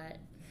I got.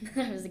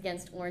 I was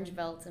against orange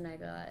belts, and I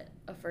got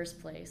a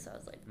first place. So I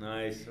was like,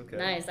 nice. Okay.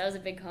 nice. That was a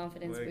big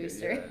confidence Wicked,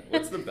 booster. yeah.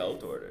 What's the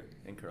belt order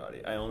in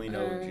karate? I only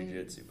know Um,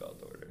 jiu-jitsu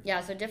belt order. Yeah,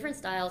 so different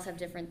styles have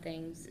different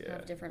things, Yeah.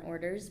 have different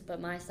orders.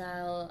 But my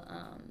style,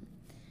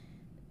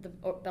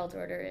 belt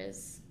order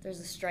is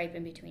there's a stripe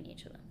in between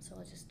each of them. So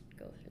I'll just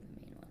go through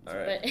the main ones. All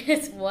right. But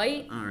it's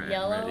white, All right, I'm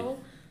yellow,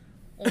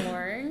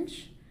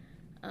 orange,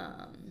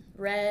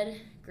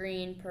 red,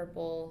 green,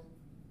 purple,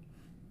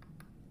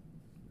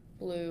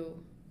 blue,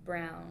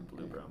 brown.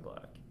 Blue, and- brown, black.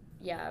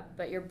 Yeah,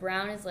 but your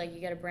brown is like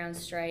you get a brown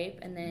stripe,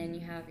 and then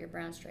you have your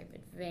brown stripe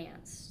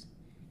advanced,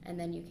 and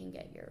then you can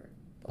get your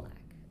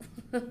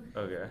black.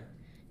 Okay.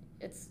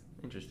 It's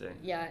Interesting.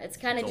 yeah, it's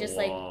kind of It's a just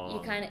like you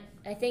long- kind of.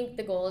 I think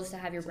the goal is to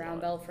have your It's a brown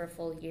lot. belt for a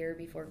full year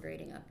before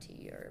grading up to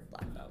your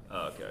black belt.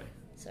 Oh, okay.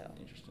 So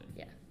Interesting.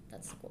 yeah,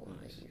 that's the goal of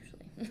Nice. it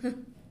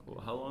usually. Cool.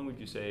 How long would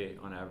you say,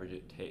 on average,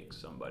 it takes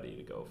somebody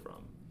to go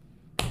from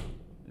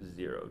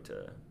 0 to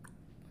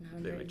they've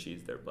 100.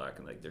 achieved their black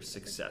and like they're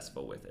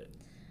successful with it?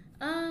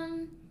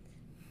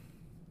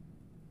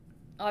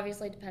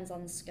 Obviously it depends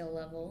on the skill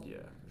level. Yeah.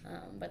 for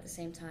sure. But at the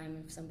same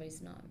time, if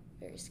somebody's not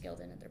very skilled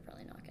in it, they're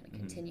probably not going to Mhm.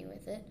 continue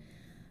with it.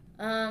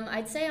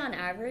 I'd say on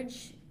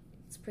average,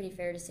 it's pretty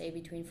fair to say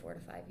between 4 to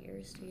 5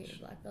 years to get your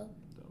black belt.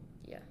 So,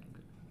 Yeah.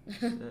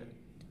 okay.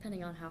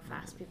 Depending on how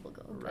fast people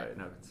go. but Right.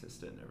 Now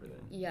consistent and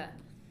everything. yeah.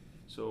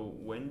 So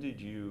when did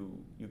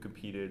you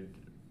competed?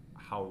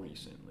 How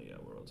recently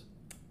at Worlds?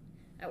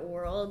 At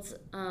Worlds,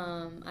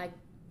 I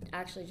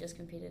actually just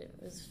competed. It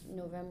was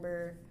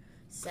November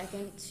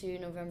 2nd to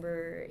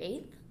November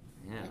 8th.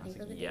 Yeah, I it's think like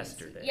were the dates.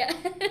 yesterday. Yeah.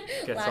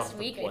 Gets Last off the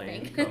week, plane, I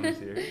think. comes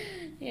here.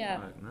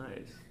 Yeah.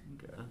 Nice.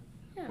 Okay.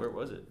 Yeah. Where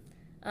was it?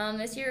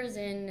 This year was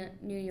in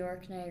New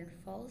York, Niagara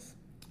Falls.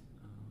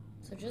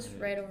 So just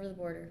right over the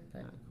border,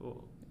 but Yeah,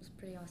 cool. it was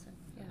pretty awesome.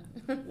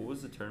 Yeah. What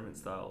was the tournament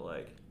style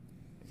like?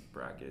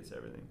 Brackets,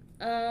 everything.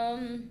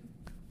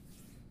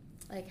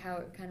 Like how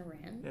it kind of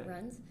Yeah.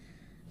 runs.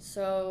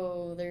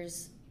 So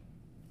there's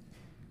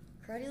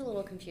karate's a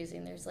little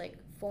confusing. There's like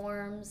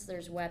forms,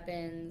 there's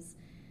weapons,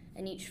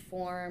 and each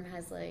form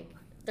has like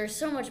there's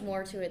so much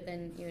more to it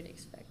than you would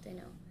expect. I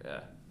know.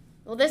 Yeah.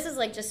 Well, this is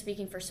like just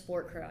speaking for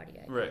sport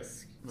karate, I Right,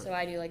 guess. right. So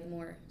I do like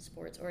more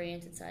sports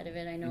oriented side of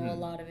it. I know a Mhm.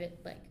 lot of it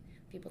like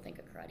people think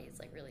of karate as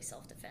like really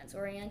self defense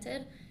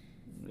oriented,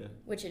 Yeah.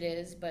 which it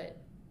is, but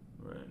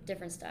Right.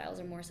 different styles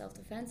are more self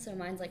defense. So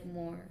mine's like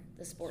more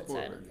the sport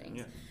side of Sport, things.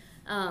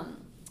 yeah.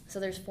 So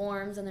there's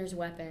forms and there's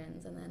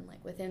weapons, and then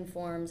like within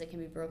forms it can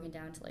be broken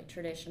down to like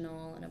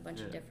traditional and a bunch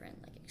of Yeah.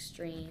 different like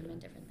extreme and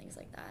different things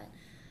like that,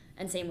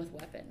 and same with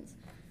weapons.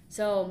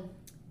 So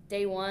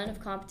day one of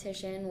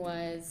competition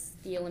was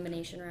the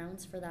elimination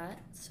rounds for that.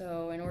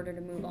 So in order to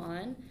move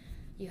on,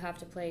 you have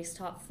to place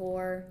top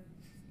 4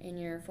 in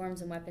your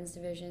forms and weapons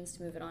divisions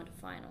to move it on to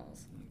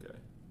finals. Okay.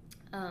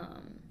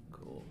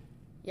 Cool.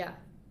 Yeah.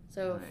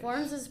 So Nice.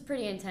 forms is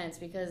pretty intense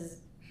because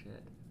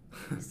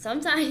Shit.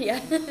 sometimes, yeah.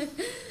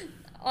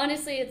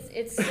 Honestly,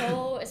 it's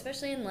so,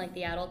 especially in like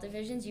the adult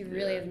divisions, you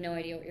really Yeah. have no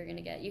idea what you're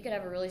gonna get. You could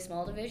have a really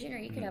small division, or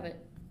you could have a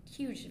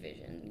huge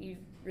division. You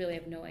really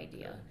have no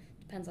idea.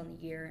 Depends on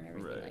the year and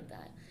everything Right. like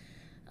that.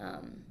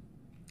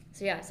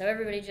 So yeah, so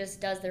everybody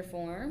just does their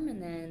form, and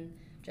then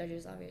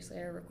judges obviously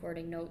are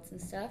recording notes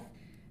and stuff,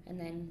 and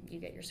then you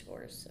get your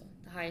scores. So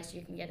the highest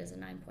you can get is a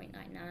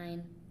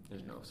 9.99.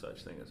 There's no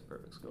such thing as a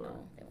perfect score.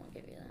 No, they won't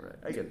give you that. Right.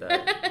 I get that.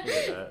 I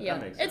get that. Yeah,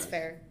 That makes it's sense.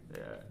 fair.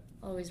 Yeah.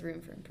 Always room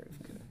for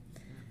improvement.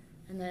 Okay.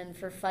 And then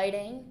for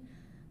fighting,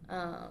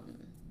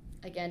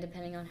 again,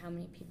 depending on how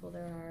many people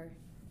there are,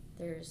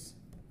 there's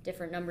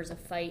different numbers of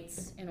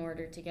fights in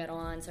order to get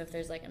on. So if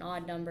there's like an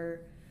odd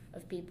number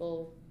of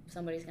people,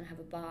 somebody's going to have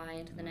a bye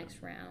into the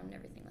next round and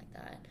everything like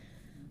that.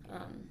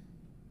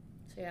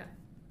 So yeah,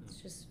 it's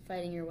just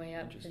fighting your way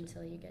up Interesting.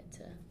 until you get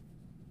to...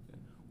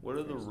 What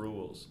are the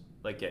rules?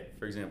 Like,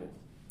 for example,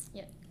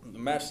 Yeah. the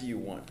match that you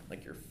won,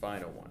 like your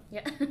final one.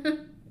 Yeah.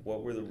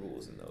 What were the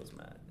rules in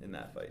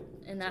that fight?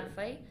 In that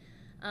fight?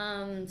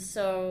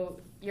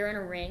 So you're in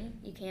a ring.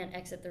 You can't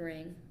exit the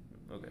ring.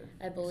 Okay.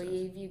 I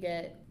believe you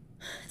get...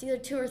 It's either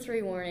 2 or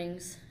 3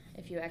 warnings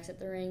if you exit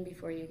the ring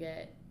before you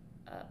get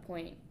a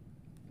point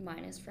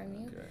minus from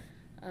you.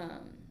 Okay.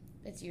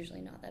 It's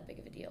usually not that big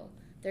of a deal.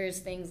 There's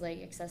things like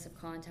excessive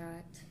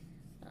contact.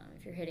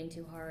 If you're hitting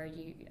too hard,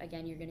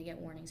 you're going to get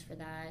warnings for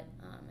that.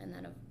 And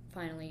then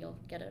finally you'll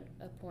get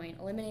a point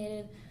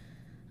eliminated.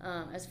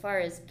 As far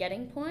as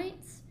getting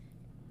points,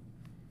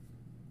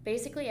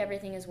 basically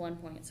everything is 1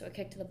 point. So a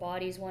kick to the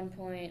body is 1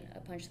 point,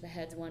 a punch to the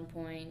head's 1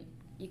 point.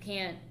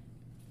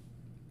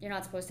 You're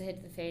not supposed to hit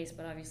to the face,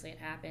 but obviously it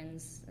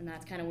happens, and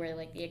that's kind of where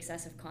like the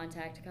excessive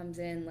contact comes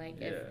in.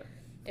 Like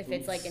if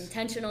it's like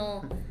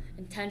intentional,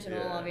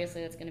 Yeah.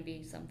 obviously that's going to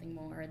be something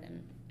more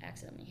than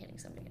accidentally hitting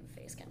somebody in the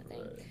face kind of thing.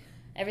 Right.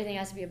 Everything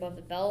has to be above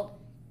the belt.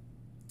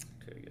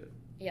 Okay, good.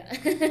 Yeah,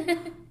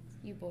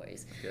 you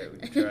boys. Okay, we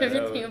can try it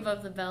Everything out.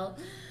 above the belt.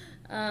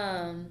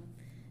 And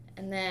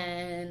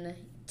then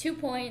 2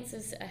 points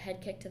is a head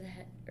kick to the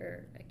head,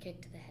 or a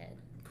kick to the head.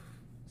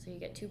 So you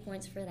get 2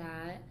 points for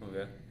that.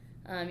 Okay.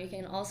 You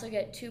can also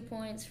get 2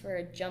 points for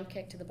a jump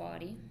kick to the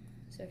body.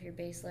 So if your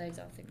base leg's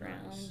off the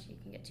ground, Nice. you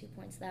can get 2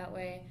 points that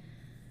way.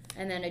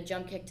 And then a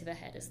jump kick to the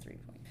head is 3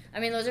 points.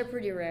 I mean, those are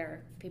pretty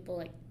rare.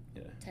 People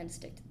Yeah. tend to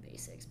stick to the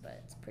basics, but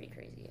it's pretty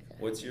crazy if it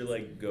What's your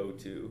happens.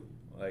 go-to?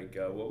 Like,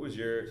 what was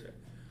your?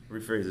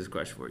 Rephrase this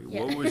question for you.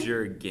 Yeah. What was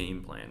your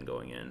game plan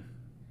going in?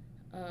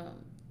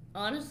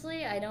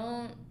 Honestly, I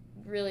don't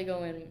really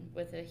go in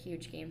with a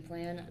huge game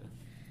plan.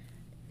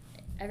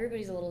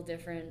 Everybody's a little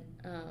different.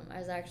 I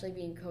was actually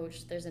being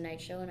coached. There's a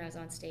night show, and I was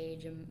on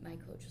stage, and my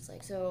coach was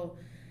like, "So,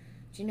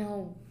 do you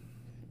know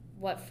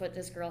what foot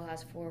this girl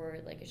has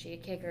forward? Like, is she a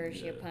kicker? Is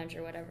she a Yeah. punch,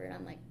 or whatever?" And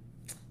I'm like,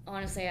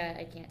 "Honestly,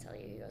 I can't tell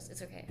you." He goes,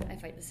 "It's okay. I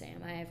fight the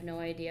same. I have no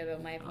idea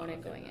about my opponent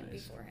okay, going in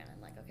nice. beforehand."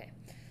 I'm like, "Okay."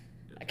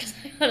 Because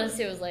I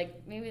honestly was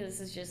like, maybe this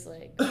is just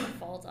like a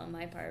fault on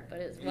my part, but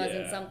it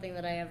wasn't Yeah. something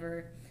that I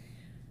ever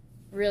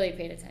really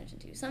paid attention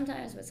to.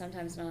 Sometimes, but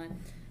sometimes not.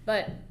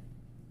 But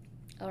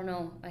I don't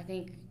know. I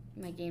think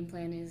my game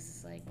plan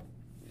is like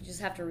you just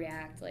have to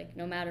react. Like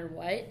no matter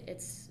what,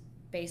 it's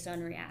based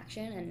on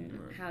reaction and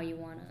Right. how you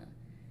want to,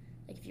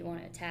 like if you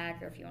want to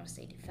attack or if you want to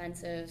stay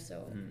defensive. So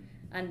Mhm.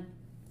 I'm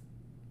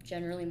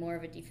generally more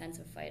of a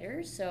defensive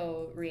fighter.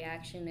 So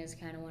reaction is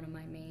kind of one of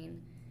my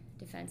main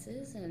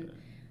defenses. And Okay.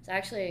 it's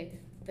actually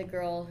the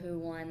girl who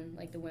won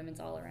like the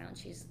women's all around.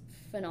 She's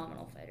a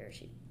phenomenal fighter.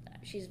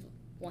 She's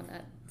won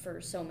that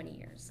for so many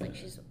years. Like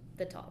she's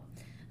the top.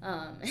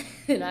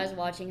 And I was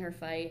watching her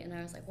fight, and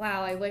I was like,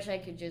 wow, I wish I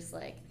could just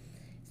like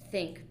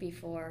think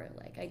before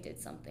like I did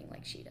something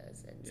like she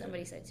does. And Yeah.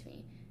 somebody said to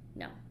me,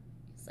 no,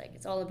 it's like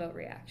it's all about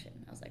reaction.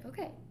 I was like,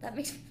 okay, that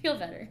makes me feel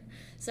better.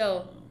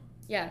 So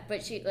yeah,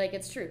 but she like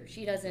it's true.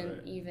 She doesn't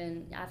Right.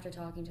 even after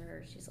talking to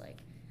her, she's like,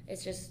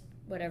 it's just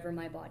whatever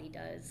my body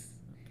does.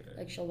 Okay.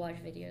 Like she'll watch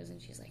videos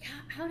and she's like,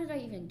 how did I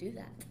even do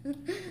that?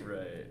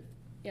 Right.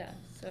 Yeah.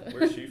 So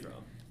Where's she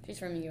from? She's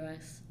from the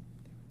U.S.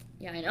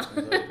 Yeah, I know. I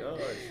was like, oh,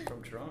 she's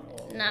from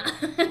Toronto. Nah.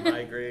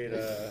 Migrate.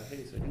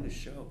 Hey, so I do the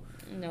show.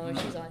 No,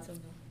 she's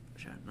awesome.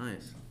 Yeah,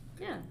 nice.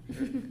 Yeah.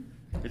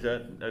 Is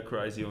that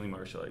karate is the only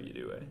martial art you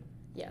do, eh?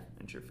 Yeah.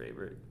 It's your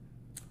favorite?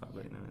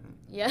 Probably not.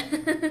 Yeah.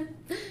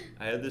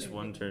 I had this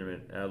one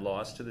tournament, and I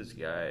lost to this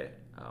guy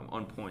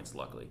on points,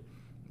 luckily.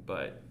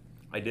 But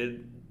I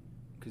did,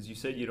 because you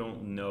said you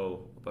don't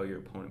know about your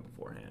opponent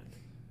beforehand.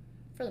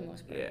 For the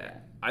most part. Yeah.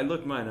 I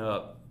looked mine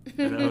up,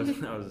 and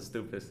that was the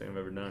stupidest thing I've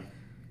ever done.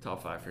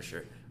 Top 5 for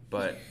sure.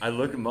 But I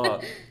look him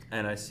up,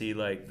 and I see,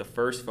 like, the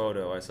first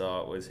photo I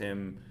saw was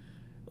him,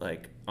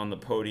 like, on the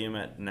podium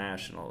at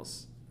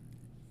Nationals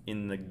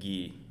in the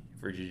gi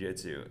for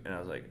jiu-jitsu. And I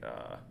was like,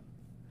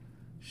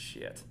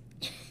 shit.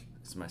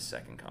 is my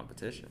second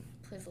competition.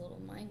 Plays a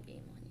little mind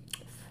game on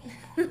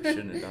I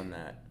shouldn't have done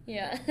that. you.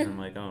 Yeah. And I'm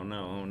like, oh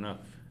no.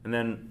 And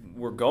then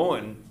we're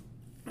going,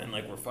 and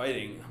like we're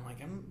fighting. I'm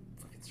like, I'm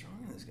fucking stronger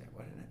than this guy.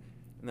 Why didn't I?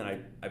 And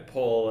then I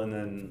pull, and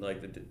then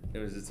like it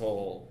was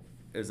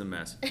a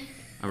mess.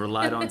 I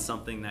relied on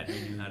something that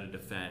he knew how to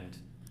defend,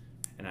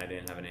 and I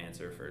didn't have an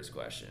answer for his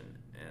question.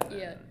 And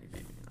then he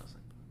beat me, and I was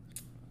like,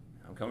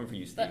 I'm coming for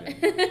you, Steven.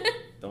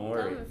 Don't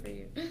worry. Coming for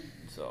you.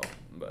 So,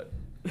 but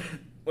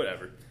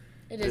whatever.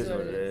 It is what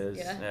it is.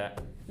 Yeah.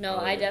 No,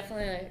 I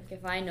definitely, like,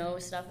 if I know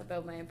stuff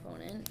about my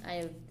opponent,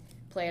 I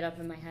play it up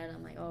in my head.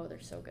 I'm like, oh, they're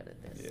so good at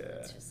this. Yeah.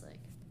 It's just like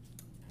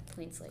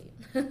clean slate.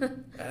 I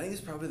think it's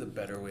probably the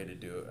better way to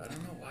do it. I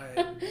don't know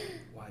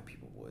why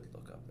people would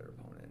look up their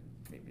opponent.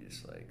 Maybe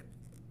just like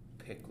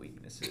pick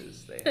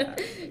weaknesses they have.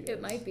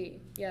 It might be,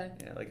 yeah.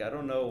 Yeah, like I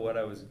don't know what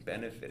I was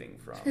benefiting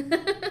from.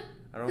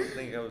 I don't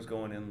think I was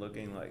going in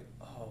looking like,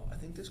 oh, I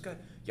think this guy.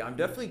 Yeah, I'm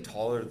definitely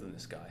taller than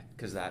this guy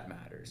because that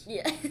matters.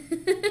 Yeah.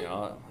 You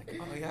know, I'm like,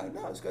 oh yeah,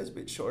 no, this guy's a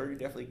bit shorter. He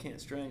definitely can't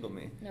strangle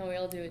me. No, we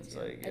all do it It's too.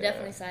 like, I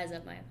definitely size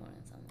up my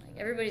opponents. I'm like,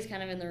 everybody's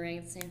kind of in the ring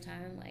at the same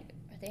time. I'm like,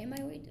 are they in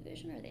my weight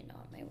division or are they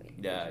not in my weight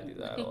division? Yeah, I do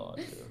that a lot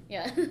too.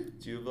 Yeah. Do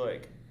you have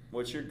like,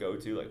 what's your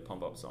go-to like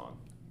pump up song?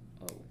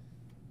 Oh.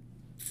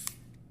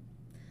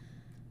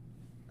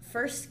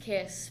 First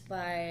Kiss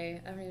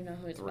by, I don't even know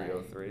who it's by.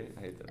 303.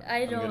 I hate that.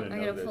 I'm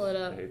gonna pull it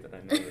up. I hate that I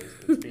know this.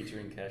 It's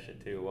featuring Kesha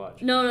too.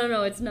 Watch.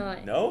 No, it's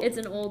not. No? It's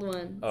an old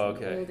one. Oh,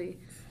 It's okay. an oldie.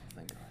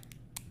 Thank God.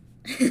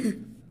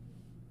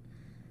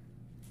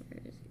 Where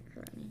is it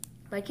running?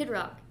 By Kid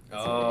Rock.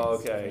 That's Oh,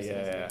 what it is. okay. First Kiss by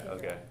Yeah. Kid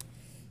Okay. Rock.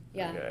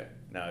 Yeah. Okay.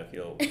 Now I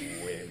feel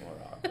way more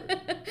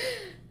awkward.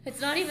 It's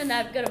not even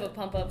that good of a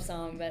pump up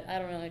song, but I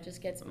don't know. It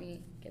just gets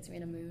me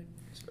in a mood,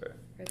 That's fair.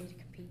 ready to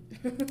compete.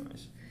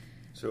 Nice.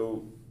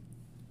 So,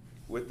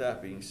 with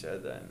that being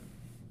said, then,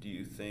 do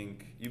you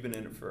think you've been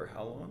in it for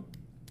how long?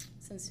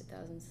 Since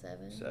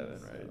 2007.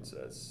 7, right? So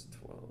that's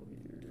 12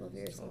 years. 12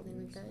 years, something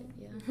like that.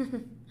 Yeah.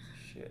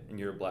 Shit. And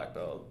you're a black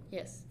belt.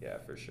 Yes. Yeah,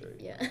 for sure.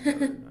 Yeah.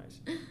 Nice.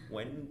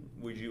 When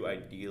would you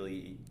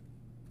ideally,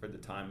 for the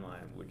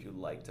timeline, would you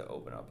like to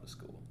open up a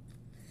school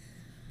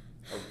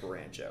or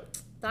branch out?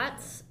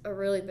 That's a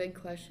really big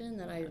question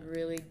that I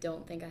really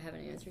don't think I have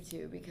an answer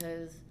to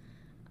because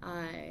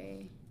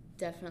I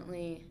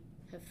definitely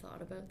have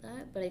thought about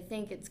that, but I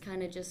think it's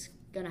kind of just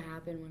gonna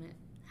happen when it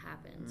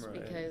happens Right.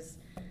 because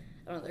I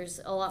don't know, there's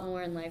a lot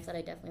more in life that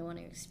I definitely want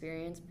to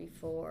experience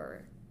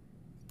before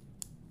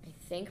I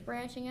think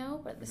branching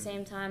out, but at the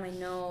same time I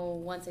know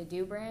once I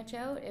do branch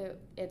out,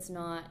 it's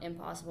not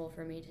impossible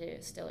for me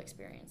to still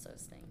experience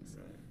those things.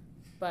 Right.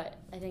 But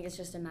I think it's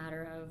just a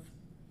matter of,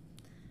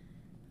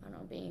 I don't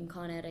know, being in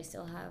Con Ed, I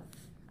still have,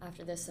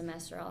 after this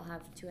semester, I'll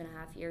have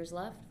 2.5 years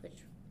left, which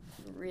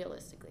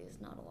realistically is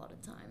not a lot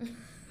of time.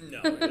 No,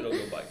 it'll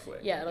go by quick.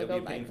 Yeah, it'll go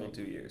be by a painful quick.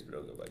 2 years, but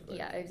it'll go by quick.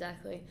 Yeah,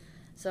 exactly.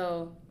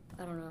 So,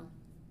 I don't know.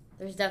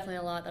 There's definitely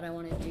a lot that I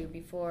want to do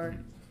before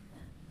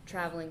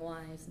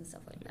traveling-wise and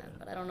stuff like that. Yeah.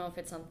 But I don't know if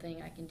it's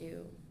something I can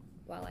do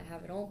while I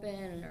have it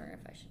open or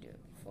if I should do it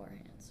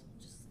beforehand. So,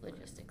 just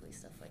logistically,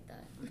 stuff like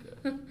that.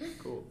 Okay.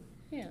 Cool.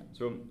 Yeah.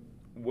 So,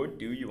 what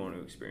do you want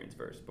to experience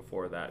first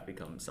before that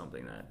becomes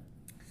something that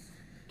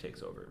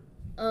takes over?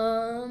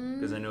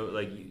 Because I know,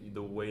 like,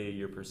 the way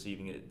you're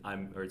perceiving it,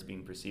 or it's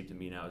being perceived to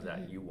me now, is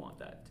that you want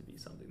that to be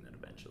something that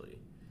eventually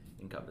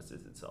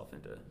encompasses itself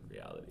into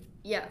reality.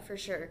 Yeah, for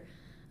sure.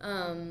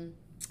 I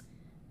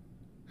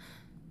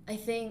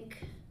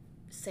think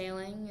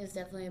sailing is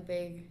definitely a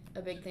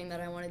big thing that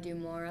I want to do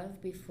more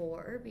of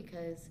before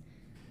because,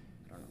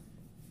 I don't know,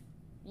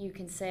 you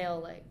can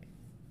sail, like,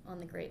 on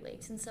the Great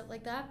Lakes and stuff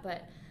like that,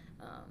 but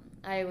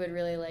I would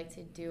really like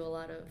to do a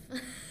lot of...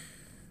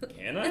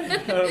 Can I? I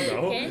don't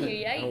know. Can you?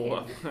 Yeah, you I can.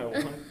 want. So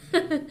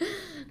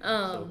cool.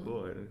 I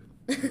love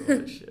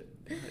this shit.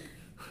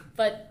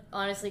 But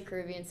honestly,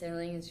 Caribbean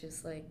sailing is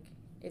just like,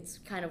 it's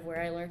kind of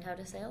where I learned how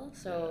to sail,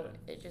 so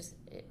it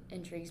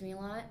intrigues me a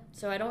lot.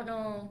 So I don't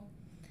know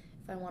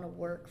if I want to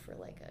work for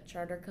like a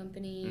charter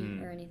company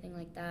or anything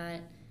like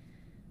that.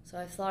 So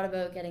I've thought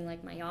about getting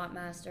like my yacht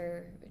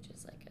master, which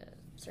is like a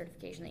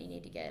certification that you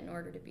need to get in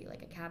order to be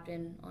like a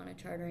captain on a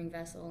chartering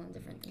vessel and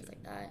different things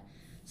like that.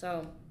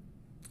 So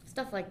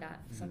stuff like that,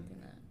 something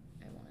that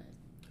I want to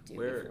do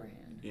Where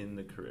beforehand. in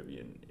the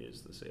Caribbean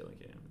is the sailing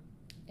camp?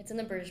 It's in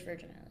the British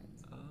Virgin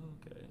Islands. Oh,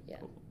 okay. Yeah.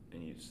 Cool.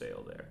 And you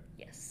sail there.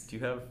 Yes. Do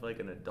you have like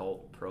an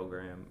adult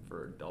program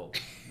for adults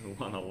who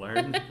want to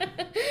learn?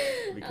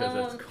 Because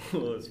that's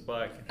cool as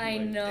fuck. I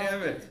I'm like, know.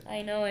 Damn it.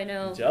 I know.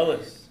 I'm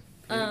jealous.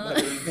 I'm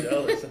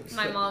jealous. I'm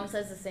My so- mom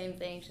says the same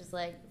thing. She's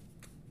like,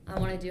 I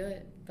want to do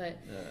it, but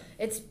Yeah.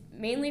 it's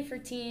mainly for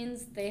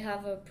teens. They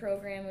have a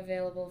program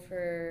available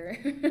for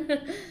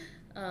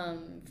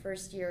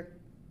first year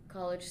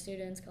college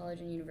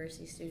and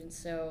university students.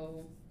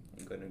 So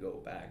I'm gonna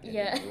go back and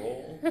yeah,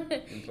 enroll.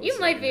 you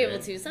might be able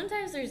to.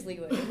 Sometimes there's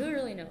leeway. Who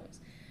really knows?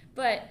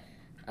 But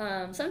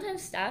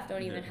sometimes staff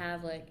don't even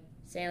have like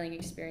sailing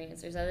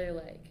experience. There's other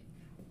like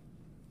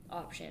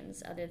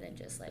options other than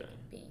just like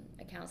being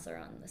a counselor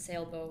on the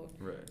sailboat.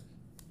 Right.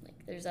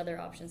 like there's other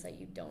options that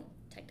you don't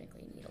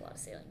technically need a lot of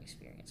sailing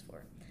experience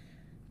for.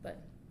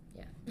 But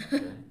yeah.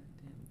 Okay.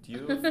 Do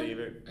you have a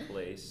favorite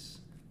place,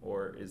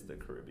 or is the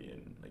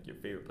Caribbean like your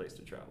favorite place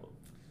to travel?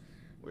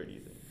 Where do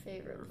you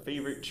think? Or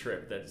favorite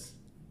trip that's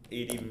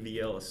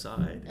ADVL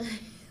aside,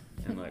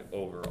 and like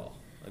overall,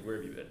 like where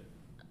have you been?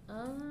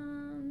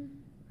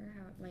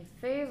 My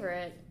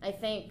favorite, I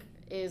think,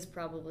 is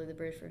probably the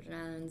British Virgin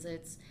Islands.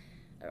 It's,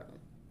 I don't know,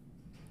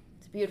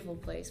 it's a beautiful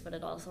place, but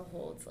it also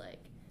holds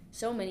like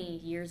so many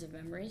years of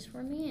memories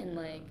for me, and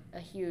like a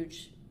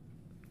huge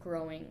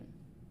growing,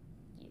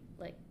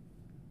 like,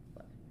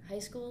 what, high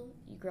school,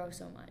 you grow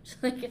so much.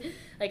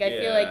 like I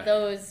feel like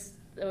those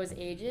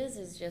ages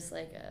is just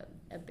like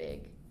a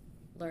big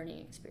learning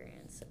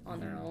experience on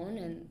their own,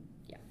 and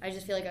yeah, I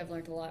just feel like I've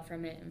learned a lot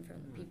from it and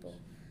from the people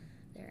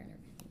there and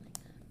everything like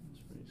that.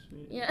 That's pretty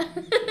sweet. Yeah.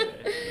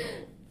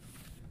 Okay.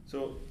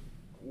 So,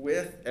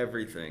 with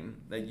everything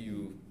that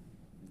you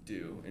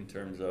do in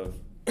terms of,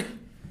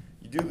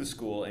 you do the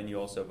school and you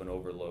also have an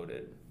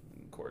overloaded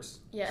course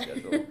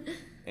schedule,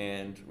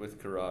 and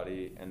with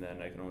karate, and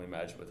then I can only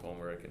imagine with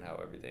homework and how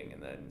everything,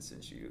 and then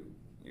since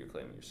you're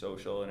claiming your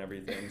social and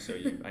everything, so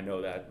I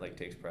know that like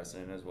takes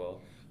precedent as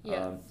well.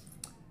 Yeah.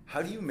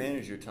 How do you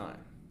manage your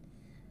time?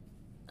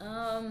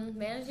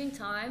 Managing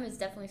time is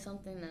definitely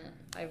something that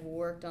I've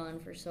worked on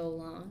for so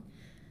long.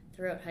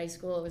 Throughout high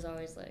school, it was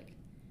always like,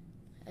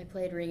 I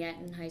played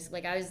ringette in high school.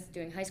 Like I was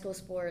doing high school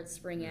sports,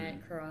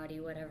 ringette,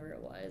 karate, whatever it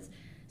was.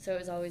 So it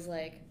was always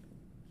like,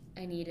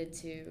 I needed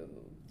to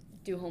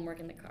do homework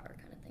in the car,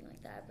 kind of thing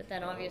like that. But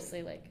then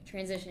obviously like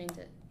transitioning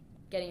to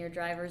getting your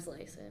driver's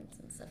license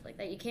and stuff like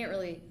that, you can't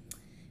really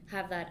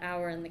have that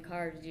hour in the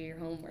car to do your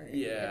homework.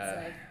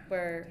 Yeah. It's like,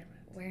 where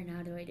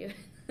now do I do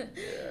it?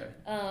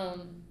 Yeah.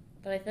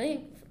 But I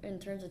think in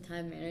terms of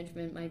time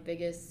management, my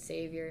biggest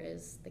savior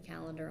is the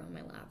calendar on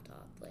my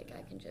laptop. Like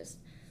I can just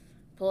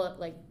pull up,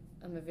 like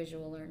I'm a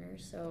visual learner,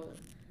 so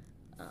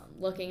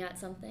looking at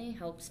something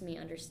helps me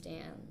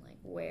understand like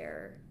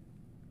where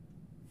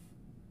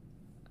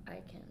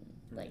I can,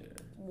 like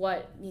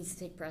what needs to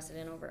take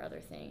precedent over other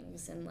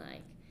things, and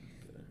like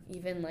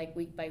even like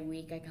week by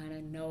week I kind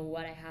of know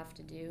what I have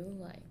to do,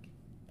 like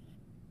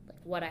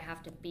what I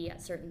have to be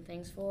at certain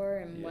things for,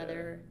 and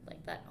whether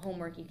like that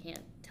homework you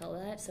can't tell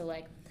that. So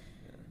like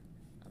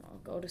I don't know,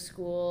 go to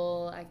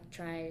school,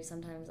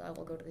 sometimes I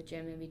will go to the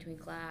gym in between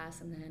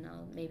class, and then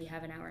I'll maybe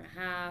have an hour and a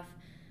half.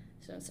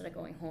 So instead of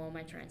going home,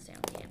 I try and stay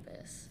on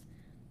campus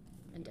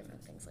and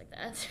different things like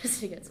that just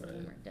to get some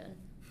homework done.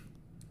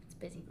 It's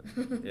busy.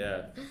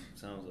 Yeah,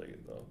 sounds like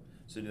it though.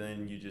 So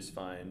then you just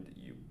find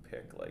you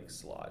pick like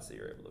slots that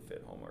you're able to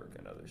fit homework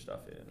and other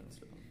stuff in and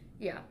stuff.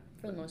 Yeah,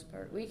 for the most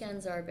part.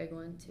 Weekends are a big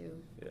one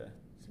too. Yeah.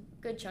 It's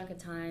a good chunk of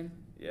time.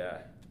 Yeah.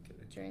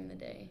 During the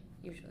day,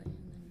 usually,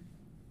 and then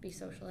be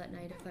social at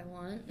night if I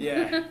want.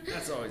 Yeah,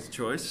 that's always a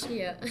choice.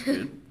 Yeah. That's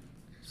good.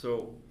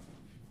 So,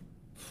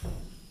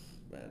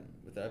 man,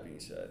 with that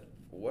being said,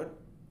 what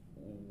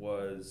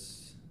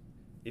was,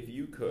 if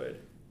you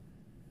could,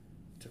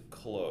 to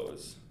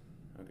close,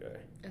 okay,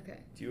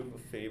 do you have a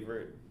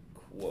favorite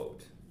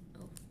quote?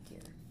 Oh, dear.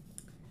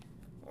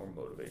 Or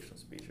motivational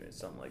speech or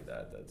something like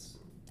that that's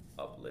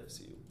uplifts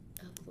you?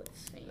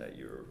 Uplifts me. That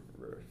you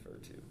refer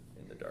to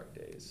in the dark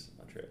days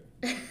on trip?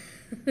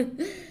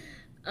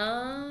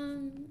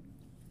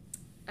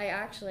 I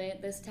actually,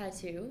 this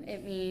tattoo,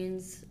 it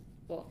means,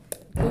 well,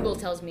 Google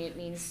tells me it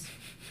means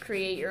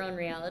create your own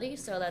reality,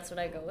 so that's what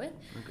I go with.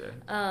 Okay.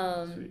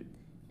 Sweet.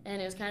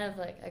 And it was kind of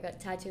like, I got a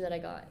tattoo that I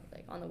got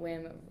like on the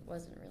whim. It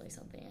wasn't really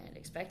something I had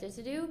expected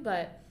to do,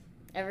 but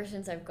ever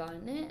since I've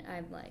gotten it,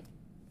 I'm like,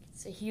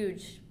 it's a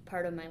huge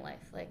part of my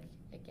life. Like,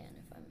 again,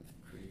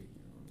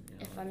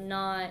 if I'm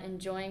not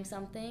enjoying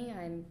something,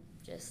 I'm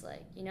just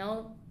like,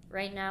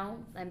 right now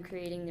I'm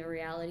creating the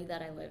reality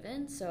that I live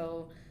in,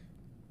 so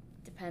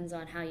depends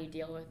on how you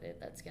deal with it,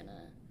 that's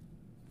gonna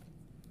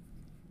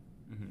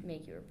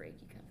make you or break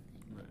you, kind of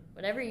thing. Right.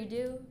 Whatever you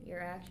do,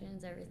 your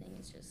actions, everything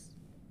is just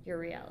your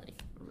reality.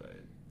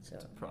 Right. So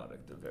it's a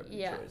product of every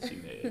Yeah. choice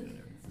you made and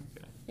everything.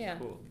 Okay. Yeah.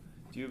 Cool.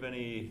 Do you have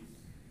any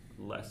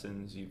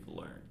lessons you've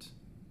learned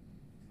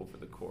over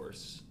the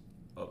course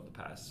of the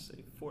past,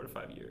 say, 4 to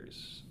 5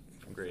 years,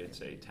 from grade,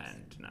 say,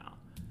 10 to now,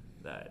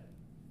 that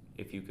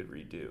if you could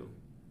redo,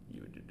 you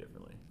would do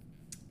differently?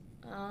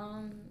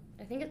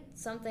 I think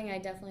it's something I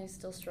definitely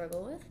still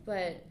struggle with,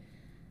 but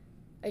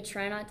I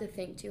try not to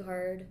think too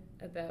hard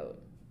about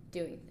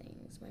doing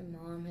things. My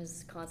mom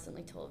has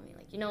constantly told me,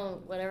 like,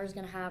 whatever's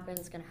going to happen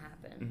is going to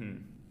happen. Mm-hmm.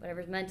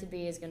 Whatever's meant to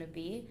be is going to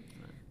be,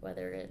 Right.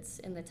 whether it's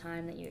in the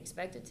time that you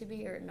expect it to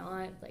be or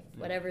not. Like,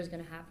 whatever is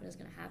going to happen is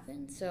going to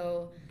happen.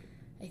 So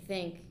I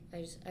think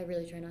I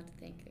really try not to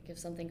think. Like, if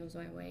something comes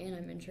my way and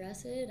I'm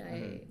interested,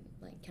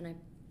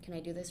 can I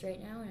do this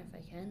right now? And if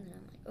I can, then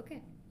I'm like,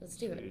 okay, let's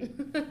do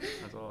it.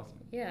 That's awesome.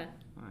 Yeah.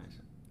 Nice.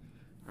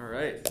 All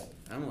right,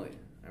 Emily,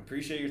 I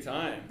appreciate your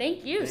time.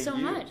 Thank you so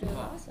much. It was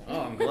Oh, awesome.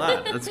 I'm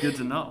glad. That's good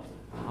to know.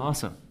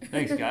 Awesome.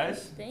 Thanks,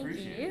 guys. Thank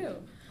Appreciate you.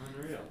 it.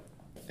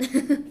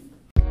 Unreal.